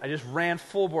went. I just ran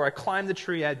full bore. I climbed the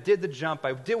tree. I did the jump.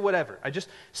 I did whatever. I just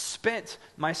spent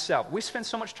myself. We spend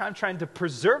so much time trying to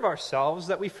preserve ourselves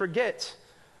that we forget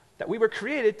that we were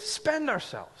created to spend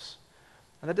ourselves.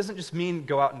 And that doesn't just mean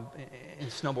go out and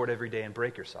snowboard every day and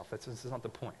break yourself. That's not the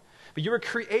point. But you were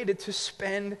created to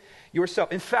spend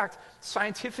yourself. In fact,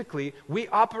 scientifically, we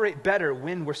operate better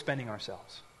when we're spending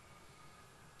ourselves.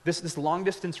 This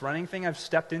long-distance running thing I've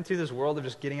stepped into, this world of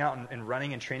just getting out and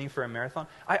running and training for a marathon,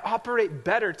 I operate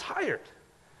better tired.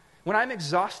 When I'm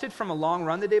exhausted from a long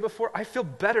run the day before, I feel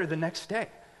better the next day.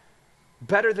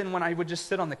 Better than when I would just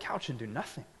sit on the couch and do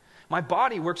nothing. My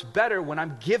body works better when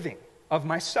I'm giving of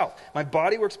myself. My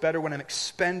body works better when I'm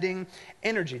expending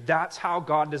energy. That's how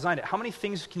God designed it. How many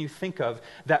things can you think of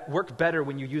that work better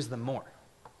when you use them more?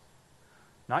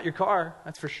 Not your car,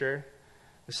 that's for sure.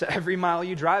 Every mile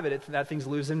you drive it, that thing's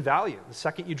losing value. The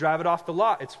second you drive it off the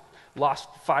lot, it's lost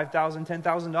 $5,000,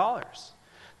 $10,000.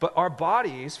 But our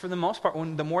bodies, for the most part,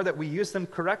 the more that we use them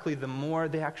correctly, the more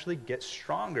they actually get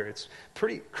stronger. It's a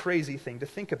pretty crazy thing to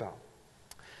think about.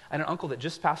 I had an uncle that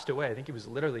just passed away. I think he was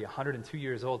literally 102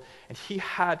 years old. And he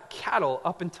had cattle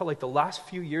up until like the last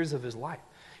few years of his life.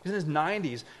 He was in his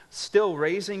 90s, still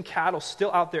raising cattle,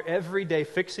 still out there every day,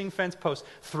 fixing fence posts,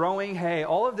 throwing hay,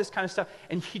 all of this kind of stuff.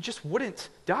 And he just wouldn't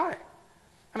die.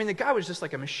 I mean, the guy was just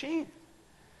like a machine.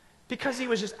 Because he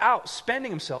was just out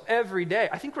spending himself every day.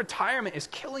 I think retirement is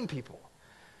killing people.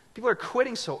 People are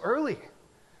quitting so early.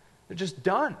 They're just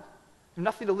done. They have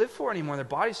nothing to live for anymore. Their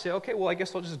bodies say, okay, well, I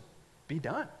guess I'll just be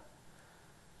done.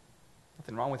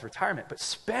 Nothing wrong with retirement, but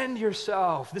spend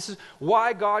yourself. This is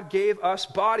why God gave us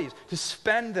bodies, to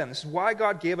spend them. This is why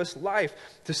God gave us life,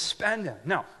 to spend them.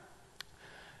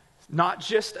 Now,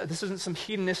 this isn't some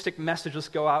hedonistic message, let's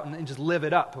go out and just live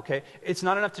it up, okay? It's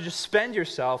not enough to just spend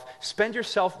yourself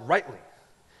rightly.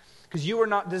 Because you were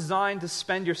not designed to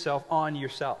spend yourself on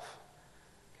yourself.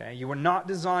 Okay? You were not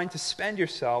designed to spend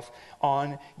yourself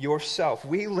on yourself.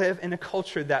 We live in a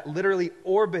culture that literally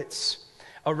orbits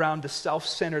around the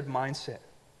self-centered mindset.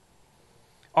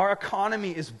 Our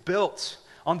economy is built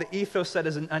on the ethos that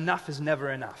enough is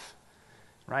never enough.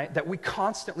 Right? That we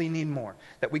constantly need more.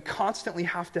 That we constantly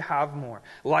have to have more.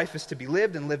 Life is to be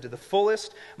lived and lived to the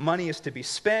fullest. Money is to be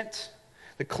spent.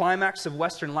 The climax of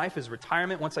Western life is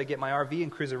retirement. Once I get my RV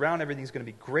and cruise around, everything's going to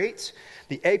be great.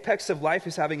 The apex of life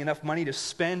is having enough money to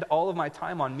spend all of my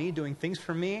time on me, doing things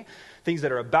for me, things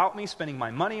that are about me, spending my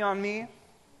money on me.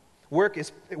 Work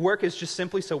is just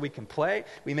simply so we can play.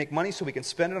 We make money so we can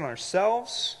spend it on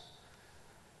ourselves.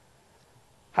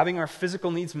 Having our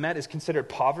physical needs met is considered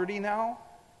poverty now.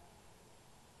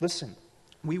 Listen,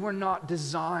 we were not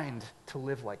designed to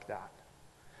live like that.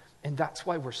 And that's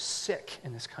why we're sick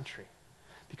in this country.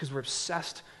 Because we're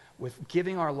obsessed with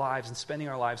giving our lives and spending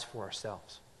our lives for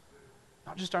ourselves.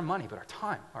 Not just our money, but our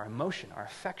time, our emotion, our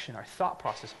affection, our thought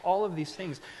process. All of these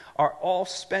things are all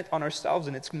spent on ourselves,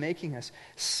 and it's making us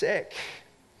sick.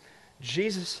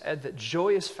 Jesus said that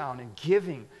joy is found in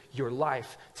giving your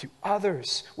life to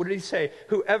others. What did he say?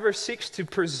 Whoever seeks to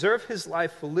preserve his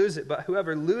life will lose it, but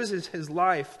whoever loses his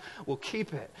life will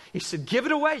keep it. He said, give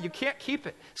it away. You can't keep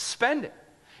it. Spend it.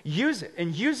 Use it,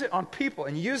 and use it on people,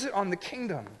 and use it on the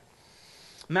kingdom.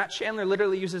 Matt Chandler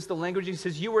literally uses the language. He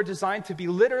says, you were designed to be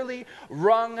literally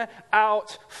wrung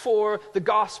out for the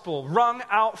gospel, wrung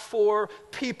out for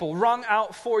people, wrung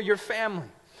out for your family.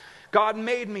 God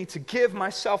made me to give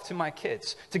myself to my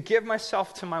kids, to give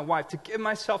myself to my wife, to give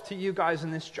myself to you guys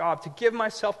in this job, to give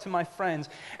myself to my friends,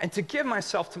 and to give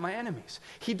myself to my enemies.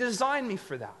 He designed me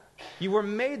for that. You were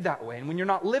made that way, and when you're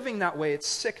not living that way, it's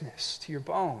sickness to your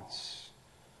bones.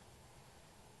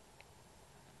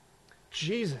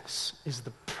 Jesus is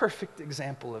the perfect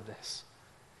example of this.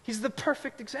 He's the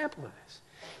perfect example of this.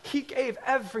 He gave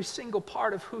every single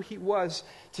part of who he was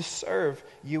to serve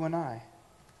you and I.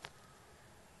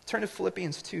 Turn to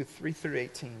Philippians 2, 3 through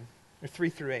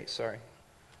 8, sorry.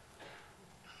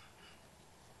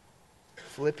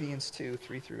 Philippians 2,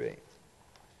 3 through 8.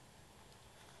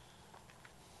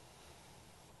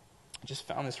 I just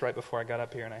found this right before I got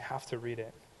up here, and I have to read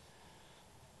it.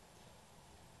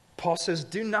 Paul says,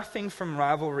 do nothing from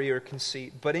rivalry or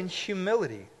conceit, but in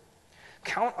humility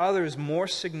count others more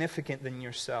significant than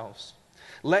yourselves.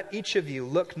 Let each of you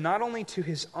look not only to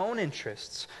his own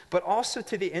interests, but also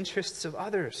to the interests of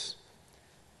others.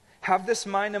 Have this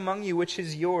mind among you, which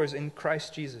is yours in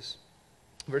Christ Jesus.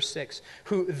 Verse 6,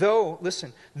 who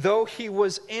though he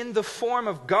was in the form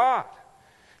of God,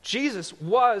 Jesus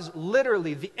was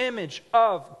literally the image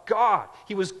of God.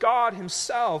 He was God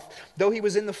himself. Though he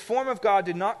was in the form of God,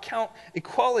 did not count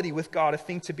equality with God a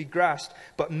thing to be grasped,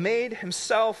 but made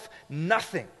himself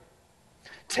nothing,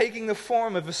 taking the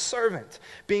form of a servant,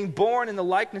 being born in the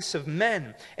likeness of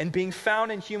men, and being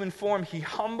found in human form, he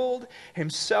humbled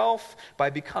himself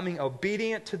by becoming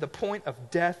obedient to the point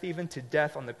of death, even to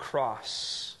death on the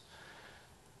cross.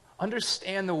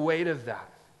 Understand the weight of that.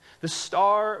 The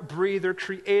star breather,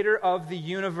 creator of the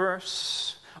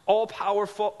universe,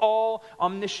 all-powerful,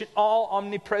 all-omniscient,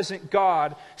 all-omnipresent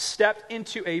God stepped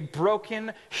into a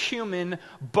broken human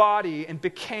body and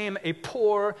became a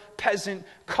poor peasant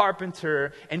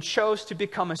carpenter and chose to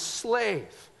become a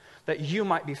slave that you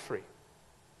might be free.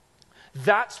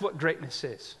 That's what greatness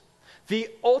is. The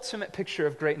ultimate picture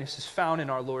of greatness is found in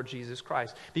our Lord Jesus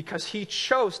Christ because he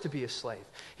chose to be a slave.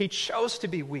 He chose to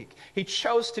be weak. He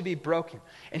chose to be broken.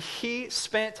 And he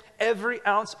spent every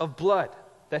ounce of blood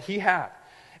that he had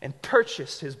and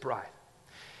purchased his bride.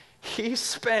 He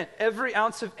spent every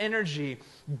ounce of energy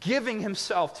giving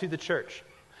himself to the church,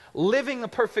 living a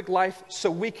perfect life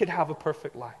so we could have a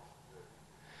perfect life,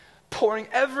 pouring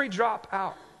every drop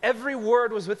out. Every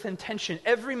word was with intention.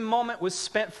 Every moment was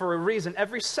spent for a reason.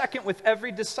 Every second with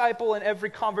every disciple and every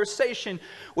conversation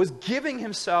was giving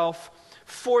himself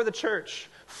for the church,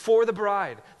 for the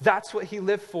bride. That's what he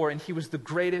lived for, and he was the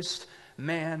greatest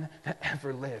man that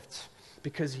ever lived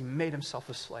because he made himself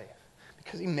a slave,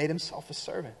 because he made himself a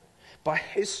servant. By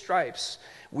his stripes,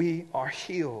 we are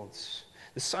healed.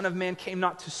 The Son of Man came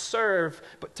not to serve,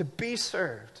 but to be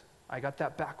served. I got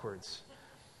that backwards.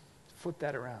 Flip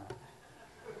that around.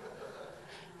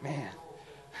 Man,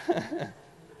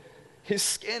 his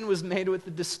skin was made with the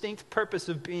distinct purpose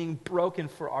of being broken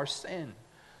for our sin.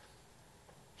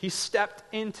 He stepped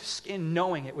into skin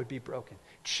knowing it would be broken,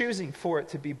 choosing for it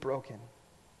to be broken.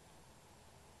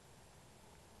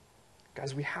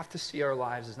 Guys, we have to see our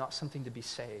lives as not something to be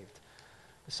saved,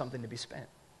 but something to be spent.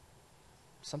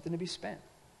 Something to be spent.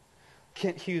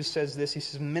 Kent Hughes says this. He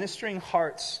says, ministering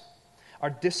hearts are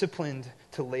disciplined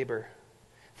to labor,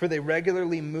 for they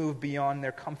regularly move beyond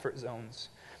their comfort zones.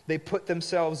 They put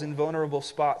themselves in vulnerable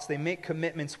spots. They make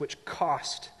commitments which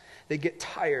cost. They get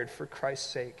tired for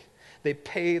Christ's sake. They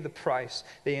pay the price.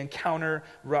 They encounter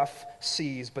rough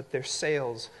seas, but their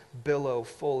sails billow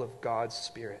full of God's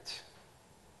Spirit.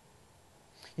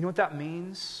 You know what that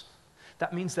means?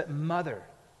 That means that mother,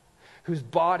 whose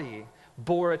body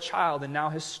bore a child and now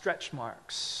has stretch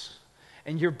marks,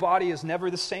 and your body is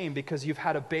never the same because you've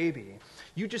had a baby.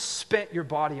 You just spent your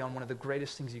body on one of the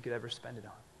greatest things you could ever spend it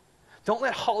on. Don't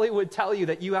let Hollywood tell you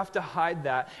that you have to hide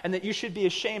that and that you should be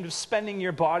ashamed of spending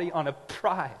your body on a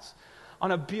prize,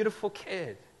 on a beautiful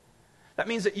kid. That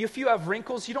means that if you have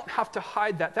wrinkles, you don't have to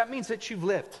hide that. That means that you've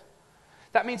lived.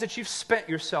 That means that you've spent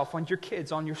yourself on your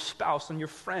kids, on your spouse, on your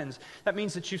friends. That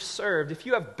means that you've served. If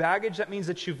you have baggage, that means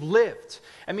that you've lived.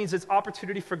 It means it's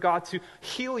opportunity for God to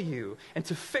heal you and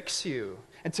to fix you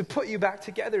and to put you back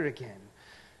together again.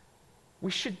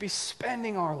 We should be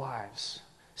spending our lives,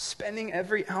 spending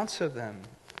every ounce of them.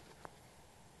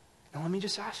 Now let me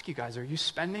just ask you guys, are you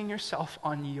spending yourself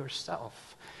on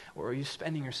yourself, or are you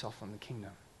spending yourself on the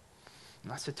kingdom?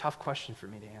 And that's a tough question for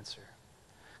me to answer,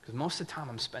 because most of the time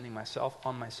I'm spending myself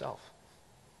on myself.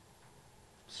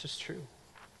 It's just true.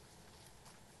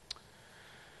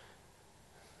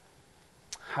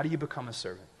 How do you become a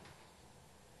servant?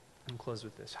 I'll close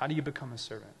with this. How do you become a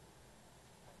servant?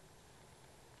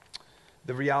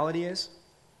 The reality is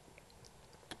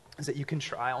that you can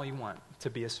try all you want to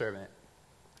be a servant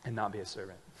and not be a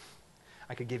servant.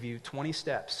 I could give you 20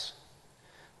 steps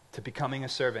to becoming a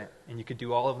servant, and you could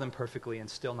do all of them perfectly and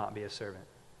still not be a servant.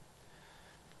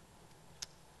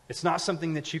 It's not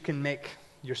something that you can make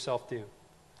yourself do.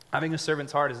 Having a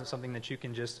servant's heart isn't something that you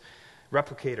can just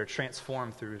replicate or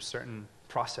transform through a certain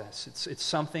process. It's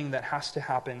something that has to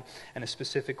happen in a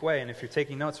specific way. And if you're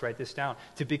taking notes, write this down.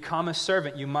 To become a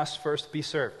servant, you must first be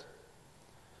served.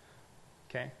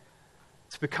 Okay?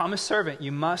 To become a servant,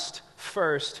 you must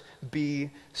first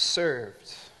be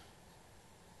served.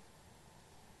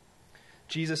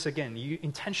 Jesus, again,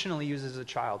 intentionally uses a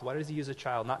child. Why does he use a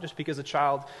child? Not just because a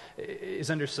child is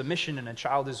under submission and a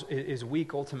child is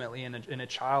weak ultimately, and a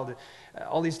child,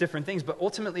 all these different things. But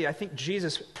ultimately, I think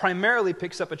Jesus primarily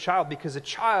picks up a child because a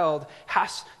child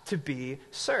has to be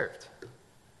served.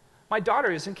 My daughter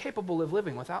is incapable of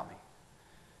living without me.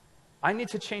 I need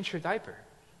to change her diaper.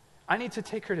 I need to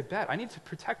take her to bed. I need to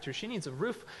protect her. She needs a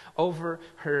roof over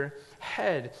her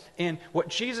head. And what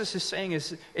Jesus is saying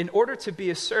is, in order to be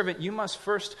a servant, you must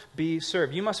first be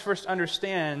served. You must first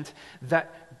understand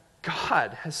that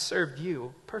God has served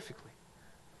you perfectly.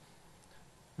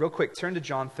 Real quick, turn to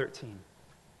John 13.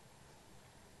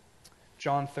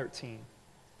 John 13.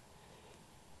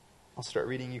 I'll start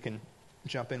reading. You can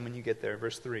jump in when you get there.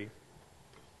 Verse 3.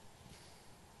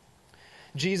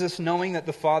 Jesus, knowing that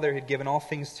the Father had given all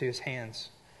things to his hands,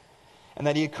 and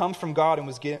that he had come from God and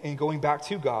was going back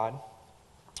to God,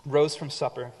 rose from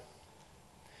supper.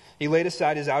 He laid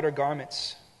aside his outer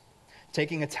garments,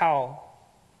 taking a towel,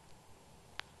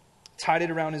 tied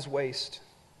it around his waist.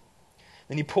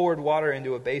 Then he poured water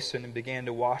into a basin and began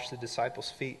to wash the disciples'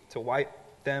 feet, to wipe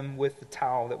them with the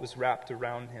towel that was wrapped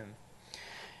around him.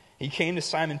 He came to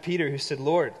Simon Peter, who said,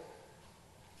 "Lord,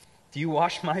 do you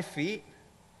wash my feet?"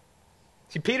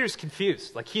 See, Peter's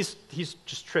confused. Like he's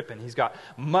just tripping. He's got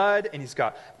mud and he's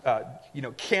got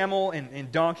camel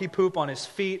and donkey poop on his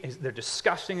feet. They're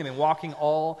disgusting. They've been walking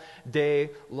all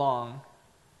day long.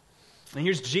 And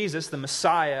here's Jesus, the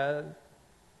Messiah,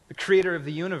 the creator of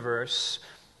the universe,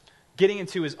 getting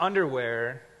into his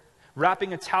underwear,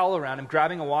 wrapping a towel around him,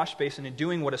 grabbing a wash basin, and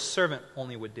doing what a servant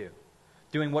only would do.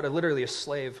 Doing what literally a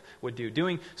slave would do.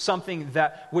 Doing something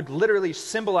that would literally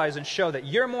symbolize and show that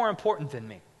you're more important than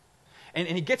me. And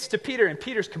he gets to Peter, and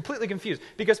Peter's completely confused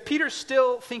because Peter's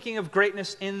still thinking of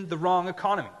greatness in the wrong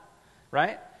economy,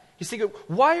 right? He's thinking,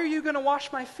 why are you going to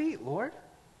wash my feet, Lord?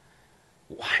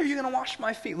 Why are you going to wash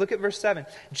my feet? Look at verse 7.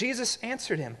 Jesus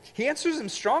answered him. He answers him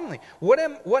strongly.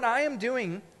 What I am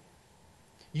doing,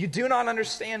 you do not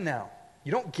understand now.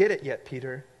 You don't get it yet,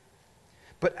 Peter.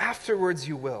 But afterwards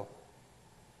you will.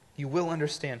 You will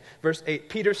understand. Verse 8,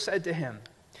 Peter said to him,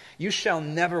 "You shall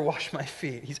never wash my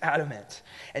feet." He's adamant.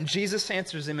 And Jesus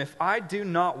answers him, "If I do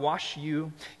not wash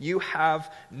you, you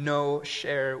have no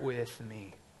share with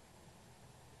me."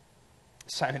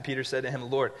 Simon Peter said to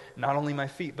him, "Lord, not only my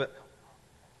feet, but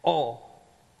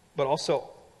also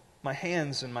my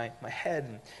hands and my head."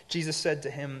 And Jesus said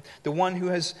to him, "The one who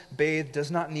has bathed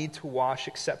does not need to wash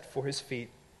except for his feet,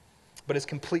 but is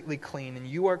completely clean, and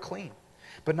you are clean.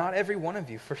 But not every one of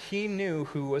you, for he knew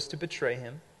who was to betray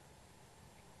him.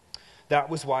 That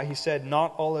was why he said,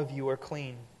 'Not all of you are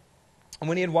clean.' And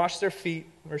when he had washed their feet,"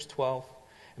 verse 12,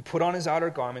 "and put on his outer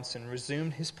garments and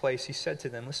resumed his place, he said to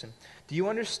them, 'Listen, do you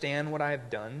understand what I have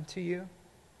done to you?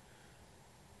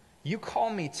 You call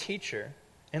me teacher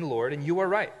and Lord, and you are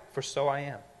right, for so I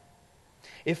am.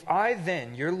 If I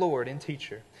then, your Lord and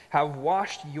teacher, have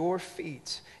washed your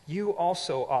feet, you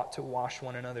also ought to wash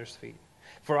one another's feet.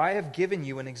 For I have given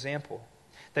you an example,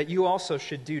 that you also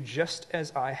should do just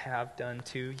as I have done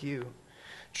to you.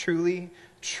 Truly,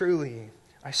 truly,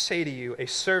 I say to you, a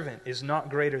servant is not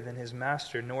greater than his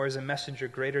master, nor is a messenger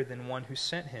greater than one who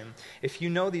sent him. If you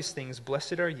know these things,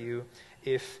 blessed are you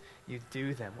if you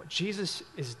do them." What Jesus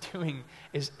is doing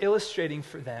is illustrating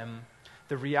for them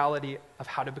the reality of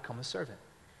how to become a servant.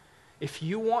 If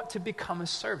you want to become a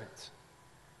servant,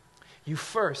 you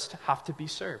first have to be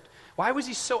served. Why was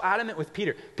he so adamant with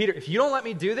Peter? "Peter, if you don't let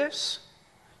me do this,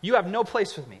 you have no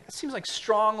place with me." That seems like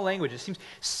strong language. It seems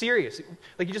serious.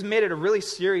 Like he just made it a really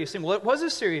serious thing. Well, it was a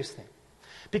serious thing.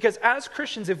 Because as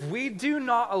Christians, if we do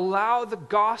not allow the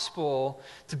gospel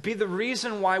to be the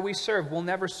reason why we serve, we'll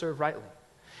never serve rightly.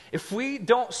 If we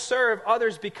don't serve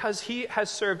others because he has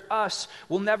served us,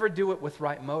 we'll never do it with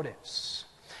right motives.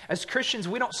 As Christians,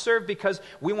 we don't serve because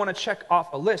we want to check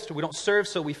off a list. We don't serve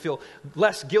so we feel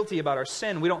less guilty about our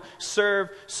sin. We don't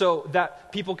serve so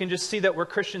that people can just see that we're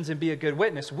Christians and be a good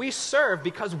witness. We serve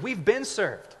because we've been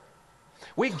served.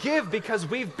 We give because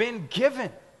we've been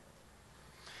given.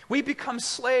 We become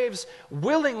slaves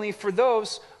willingly for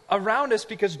those around us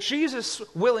because Jesus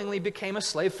willingly became a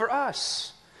slave for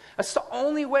us. That's the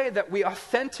only way that we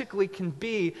authentically can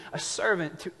be a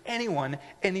servant to anyone,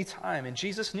 anytime. And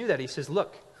Jesus knew that. He says,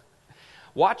 "Look,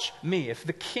 watch me. If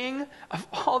the King of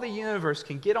all the universe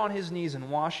can get on his knees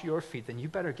and wash your feet, then you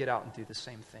better get out and do the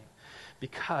same thing."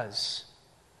 Because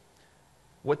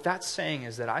what that's saying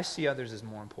is that I see others as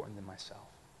more important than myself.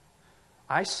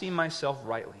 I see myself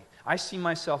rightly. I see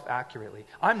myself accurately.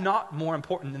 I'm not more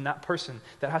important than that person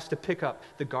that has to pick up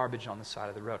the garbage on the side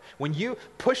of the road. When you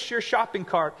push your shopping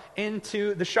cart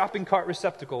into the shopping cart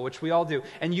receptacle, which we all do,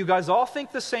 and you guys all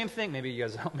think the same thing, maybe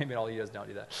all you guys don't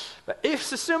do that, but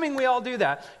if assuming we all do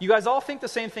that, you guys all think the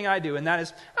same thing I do, and that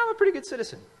is, I'm a pretty good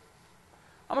citizen.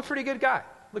 I'm a pretty good guy.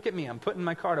 Look at me, I'm putting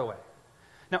my cart away.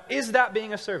 Now, is that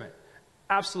being a servant?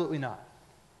 Absolutely not.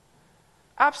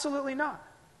 Absolutely not.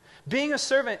 Being a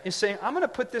servant is saying, I'm going to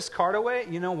put this cart away.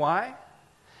 You know why?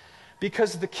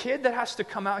 Because the kid that has to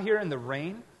come out here in the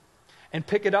rain and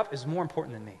pick it up is more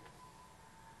important than me.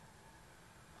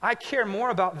 I care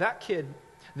more about that kid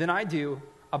than I do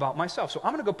about myself. So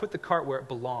I'm going to go put the cart where it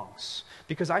belongs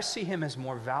because I see him as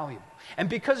more valuable. And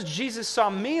because Jesus saw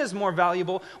me as more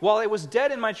valuable, while I was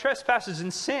dead in my trespasses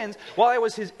and sins, while I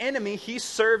was his enemy, he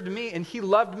served me and he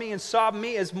loved me and saw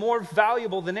me as more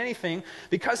valuable than anything.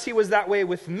 Because he was that way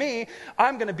with me,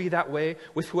 I'm going to be that way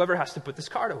with whoever has to put this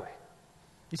cart away.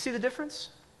 You see the difference?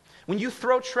 When you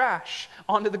throw trash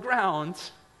onto the ground,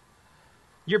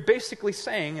 you're basically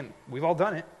saying, and we've all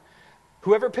done it,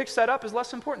 whoever picks that up is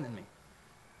less important than me.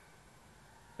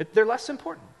 They're less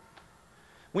important.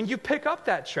 When you pick up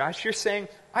that trash, you're saying,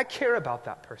 I care about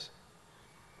that person.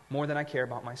 more than I care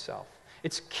about myself.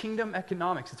 It's kingdom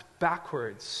economics. It's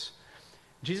backwards.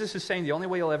 Jesus is saying the only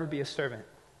way you'll ever be a servant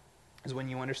is when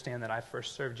you understand that I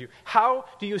first served you. How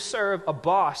do you serve a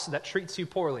boss that treats you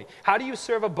poorly? How do you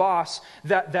serve a boss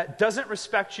that doesn't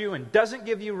respect you and doesn't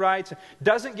give you rights, and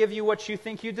doesn't give you what you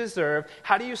think you deserve?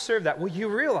 How do you serve that? Well, you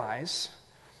realize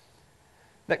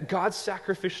that God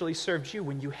sacrificially served you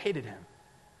when you hated him.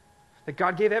 That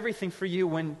God gave everything for you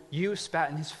when you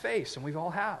spat in his face, and we all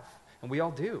have, and we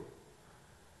all do.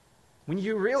 When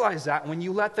you realize that, when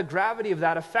you let the gravity of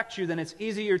that affect you, then it's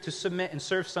easier to submit and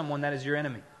serve someone that is your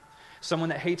enemy. Someone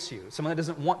that hates you, someone that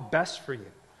doesn't want best for you.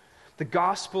 The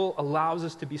gospel allows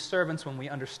us to be servants when we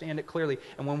understand it clearly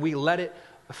and when we let it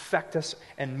affect us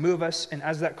and move us. And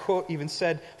as that quote even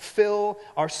said, fill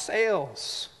our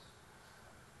sails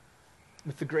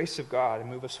with the grace of God and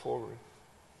move us forward.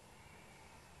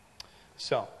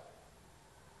 So,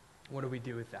 what do we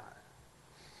do with that?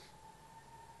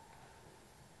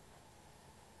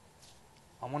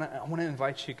 I want to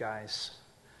invite you guys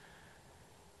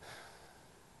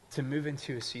to move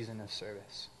into a season of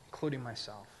service, including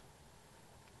myself.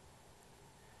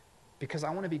 Because I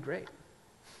want to be great.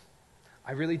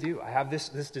 I really do. I have this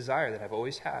desire that I've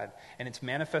always had, and it's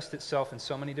manifested itself in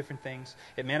so many different things.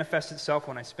 It manifests itself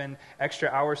when I spend extra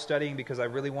hours studying because I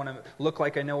really want to look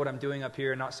like I know what I'm doing up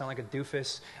here and not sound like a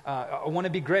doofus. I want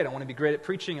to be great. I want to be great at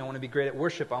preaching. I want to be great at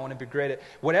worship. I want to be great at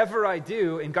whatever I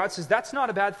do, and God says that's not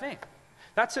a bad thing.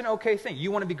 That's an okay thing. You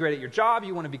want to be great at your job.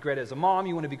 You want to be great as a mom.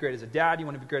 You want to be great as a dad. You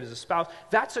want to be great as a spouse.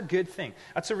 That's a good thing.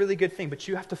 That's a really good thing. But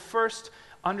you have to first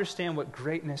understand what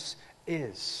greatness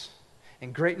is.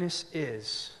 And greatness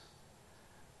is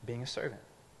being a servant.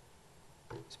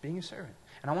 It's being a servant.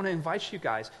 And I want to invite you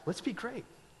guys, let's be great.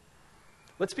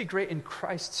 Let's be great in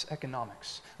Christ's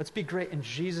economics. Let's be great in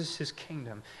Jesus'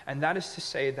 kingdom. And that is to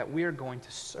say that we are going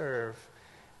to serve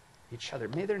each other.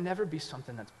 May there never be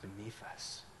something that's beneath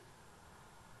us.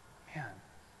 Man,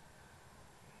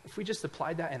 if we just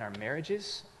applied that in our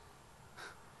marriages,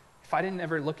 if I didn't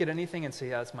ever look at anything and say,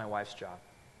 yeah, that's my wife's job.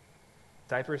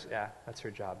 Diapers, yeah, that's her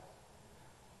job.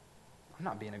 I'm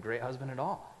not being a great husband at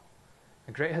all.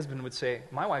 A great husband would say,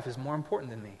 my wife is more important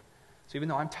than me. So even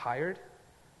though I'm tired,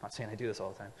 I'm not saying I do this all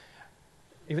the time,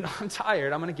 even though I'm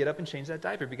tired, I'm going to get up and change that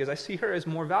diaper because I see her as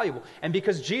more valuable. And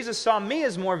because Jesus saw me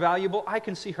as more valuable, I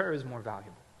can see her as more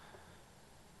valuable.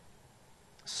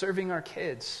 Serving our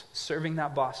kids, serving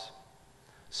that boss,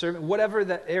 serving whatever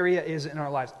that area is in our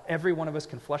lives. Every one of us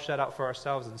can flesh that out for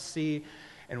ourselves and see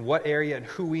in what area and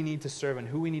who we need to serve and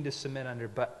who we need to submit under.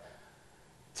 But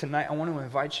tonight I want to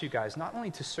invite you guys not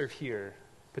only to serve here,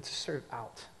 but to serve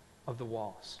out of the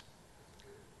walls.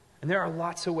 And there are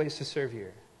lots of ways to serve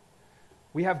here.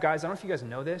 We have guys, I don't know if you guys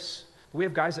know this, but we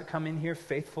have guys that come in here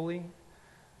faithfully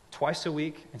twice a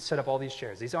week and set up all these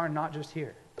chairs. These are not just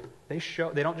here. They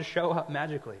don't just show up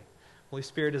magically. Holy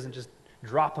Spirit doesn't just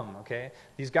drop them, okay?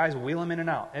 These guys wheel them in and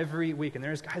out every week. And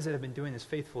there's guys that have been doing this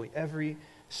faithfully every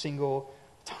single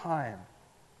time.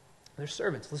 They're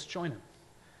servants. Let's join them.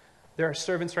 There are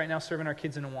servants right now serving our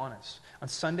kids in Awanas. On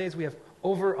Sundays, we have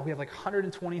like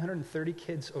 120, 130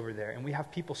 kids over there. And we have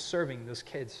people serving those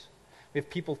kids. We have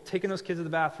people taking those kids to the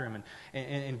bathroom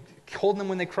and holding them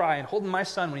when they cry and holding my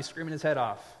son when he's screaming his head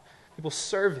off. People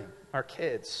serving our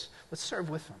kids. Let's serve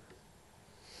with them.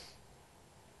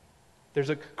 There's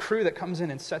a crew that comes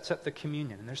in and sets up the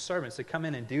communion. And there's servants that come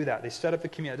in and do that. They set up the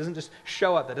communion. It doesn't just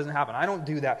show up. That doesn't happen. I don't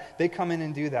do that. They come in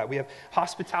and do that. We have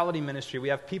hospitality ministry. We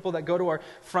have people that go to our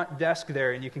front desk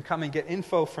there and you can come and get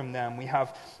info from them. We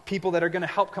have people that are going to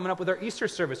help coming up with our Easter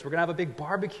service. We're going to have a big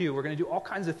barbecue. We're going to do all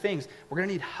kinds of things. We're going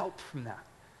to need help from that.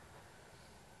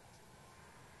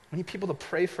 We need people to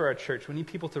pray for our church. We need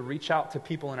people to reach out to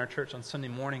people in our church on Sunday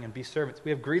morning and be servants.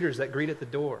 We have greeters that greet at the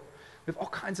door. We have all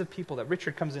kinds of people that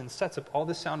Richard comes in and sets up all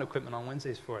this sound equipment on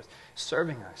Wednesdays for us,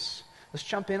 serving us. Let's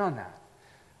jump in on that.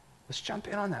 Let's jump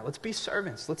in on that. Let's be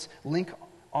servants. Let's link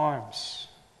arms.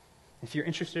 If you're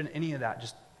interested in any of that,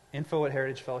 just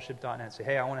info@heritagefellowship.net. Say,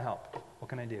 hey, I want to help. What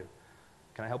can I do?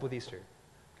 Can I help with Easter?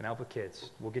 Can I help with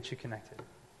kids? We'll get you connected.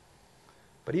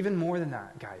 But even more than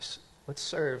that, guys, let's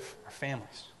serve our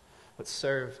families. Let's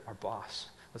serve our boss.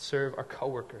 Let's serve our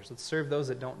coworkers. Let's serve those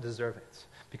that don't deserve it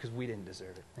because we didn't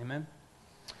deserve it. Amen?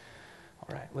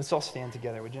 All right, let's all stand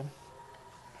together, would you?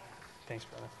 Thanks,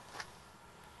 brother.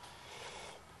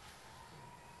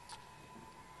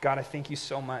 God, I thank you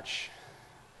so much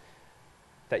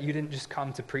that you didn't just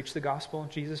come to preach the gospel,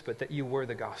 Jesus, but that you were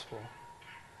the gospel.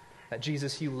 That,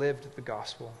 Jesus, you lived the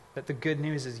gospel. That the good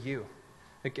news is you.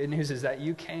 The good news is that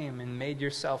you came and made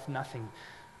yourself nothing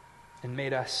and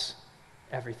made us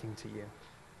everything to you.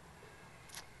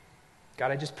 God,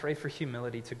 I just pray for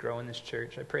humility to grow in this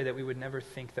church. I pray that we would never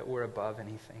think that we're above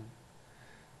anything.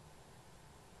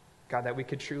 God, that we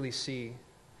could truly see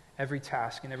every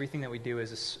task and everything that we do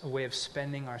as a way of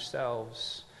spending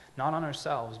ourselves, not on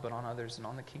ourselves, but on others and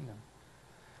on the kingdom.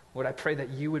 Lord, I pray that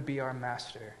you would be our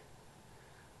master,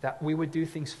 that we would do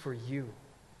things for you,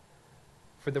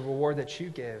 for the reward that you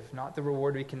give, not the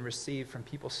reward we can receive from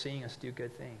people seeing us do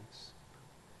good things.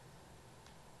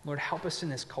 Lord, help us in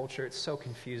this culture. It's so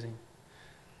confusing.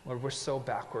 Lord, we're so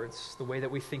backwards. The way that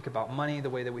we think about money,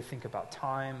 the way that we think about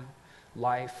time,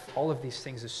 life, all of these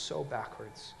things is so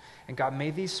backwards. And God, may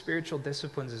these spiritual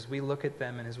disciplines, as we look at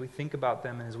them and as we think about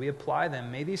them and as we apply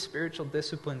them, may these spiritual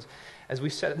disciplines, as we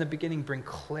said in the beginning, bring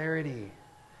clarity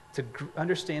to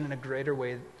understand in a greater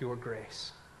way your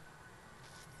grace.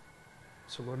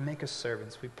 So Lord, make us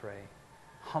servants, we pray.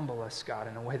 Humble us, God,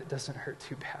 in a way that doesn't hurt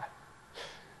too bad.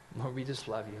 Lord, we just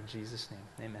love you in Jesus'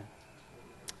 name. Amen.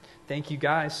 Thank you,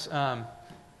 guys.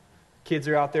 Kids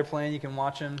are out there playing. You can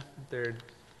watch them.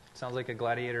 Sounds like a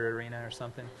gladiator arena or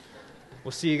something.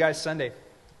 We'll see you guys Sunday.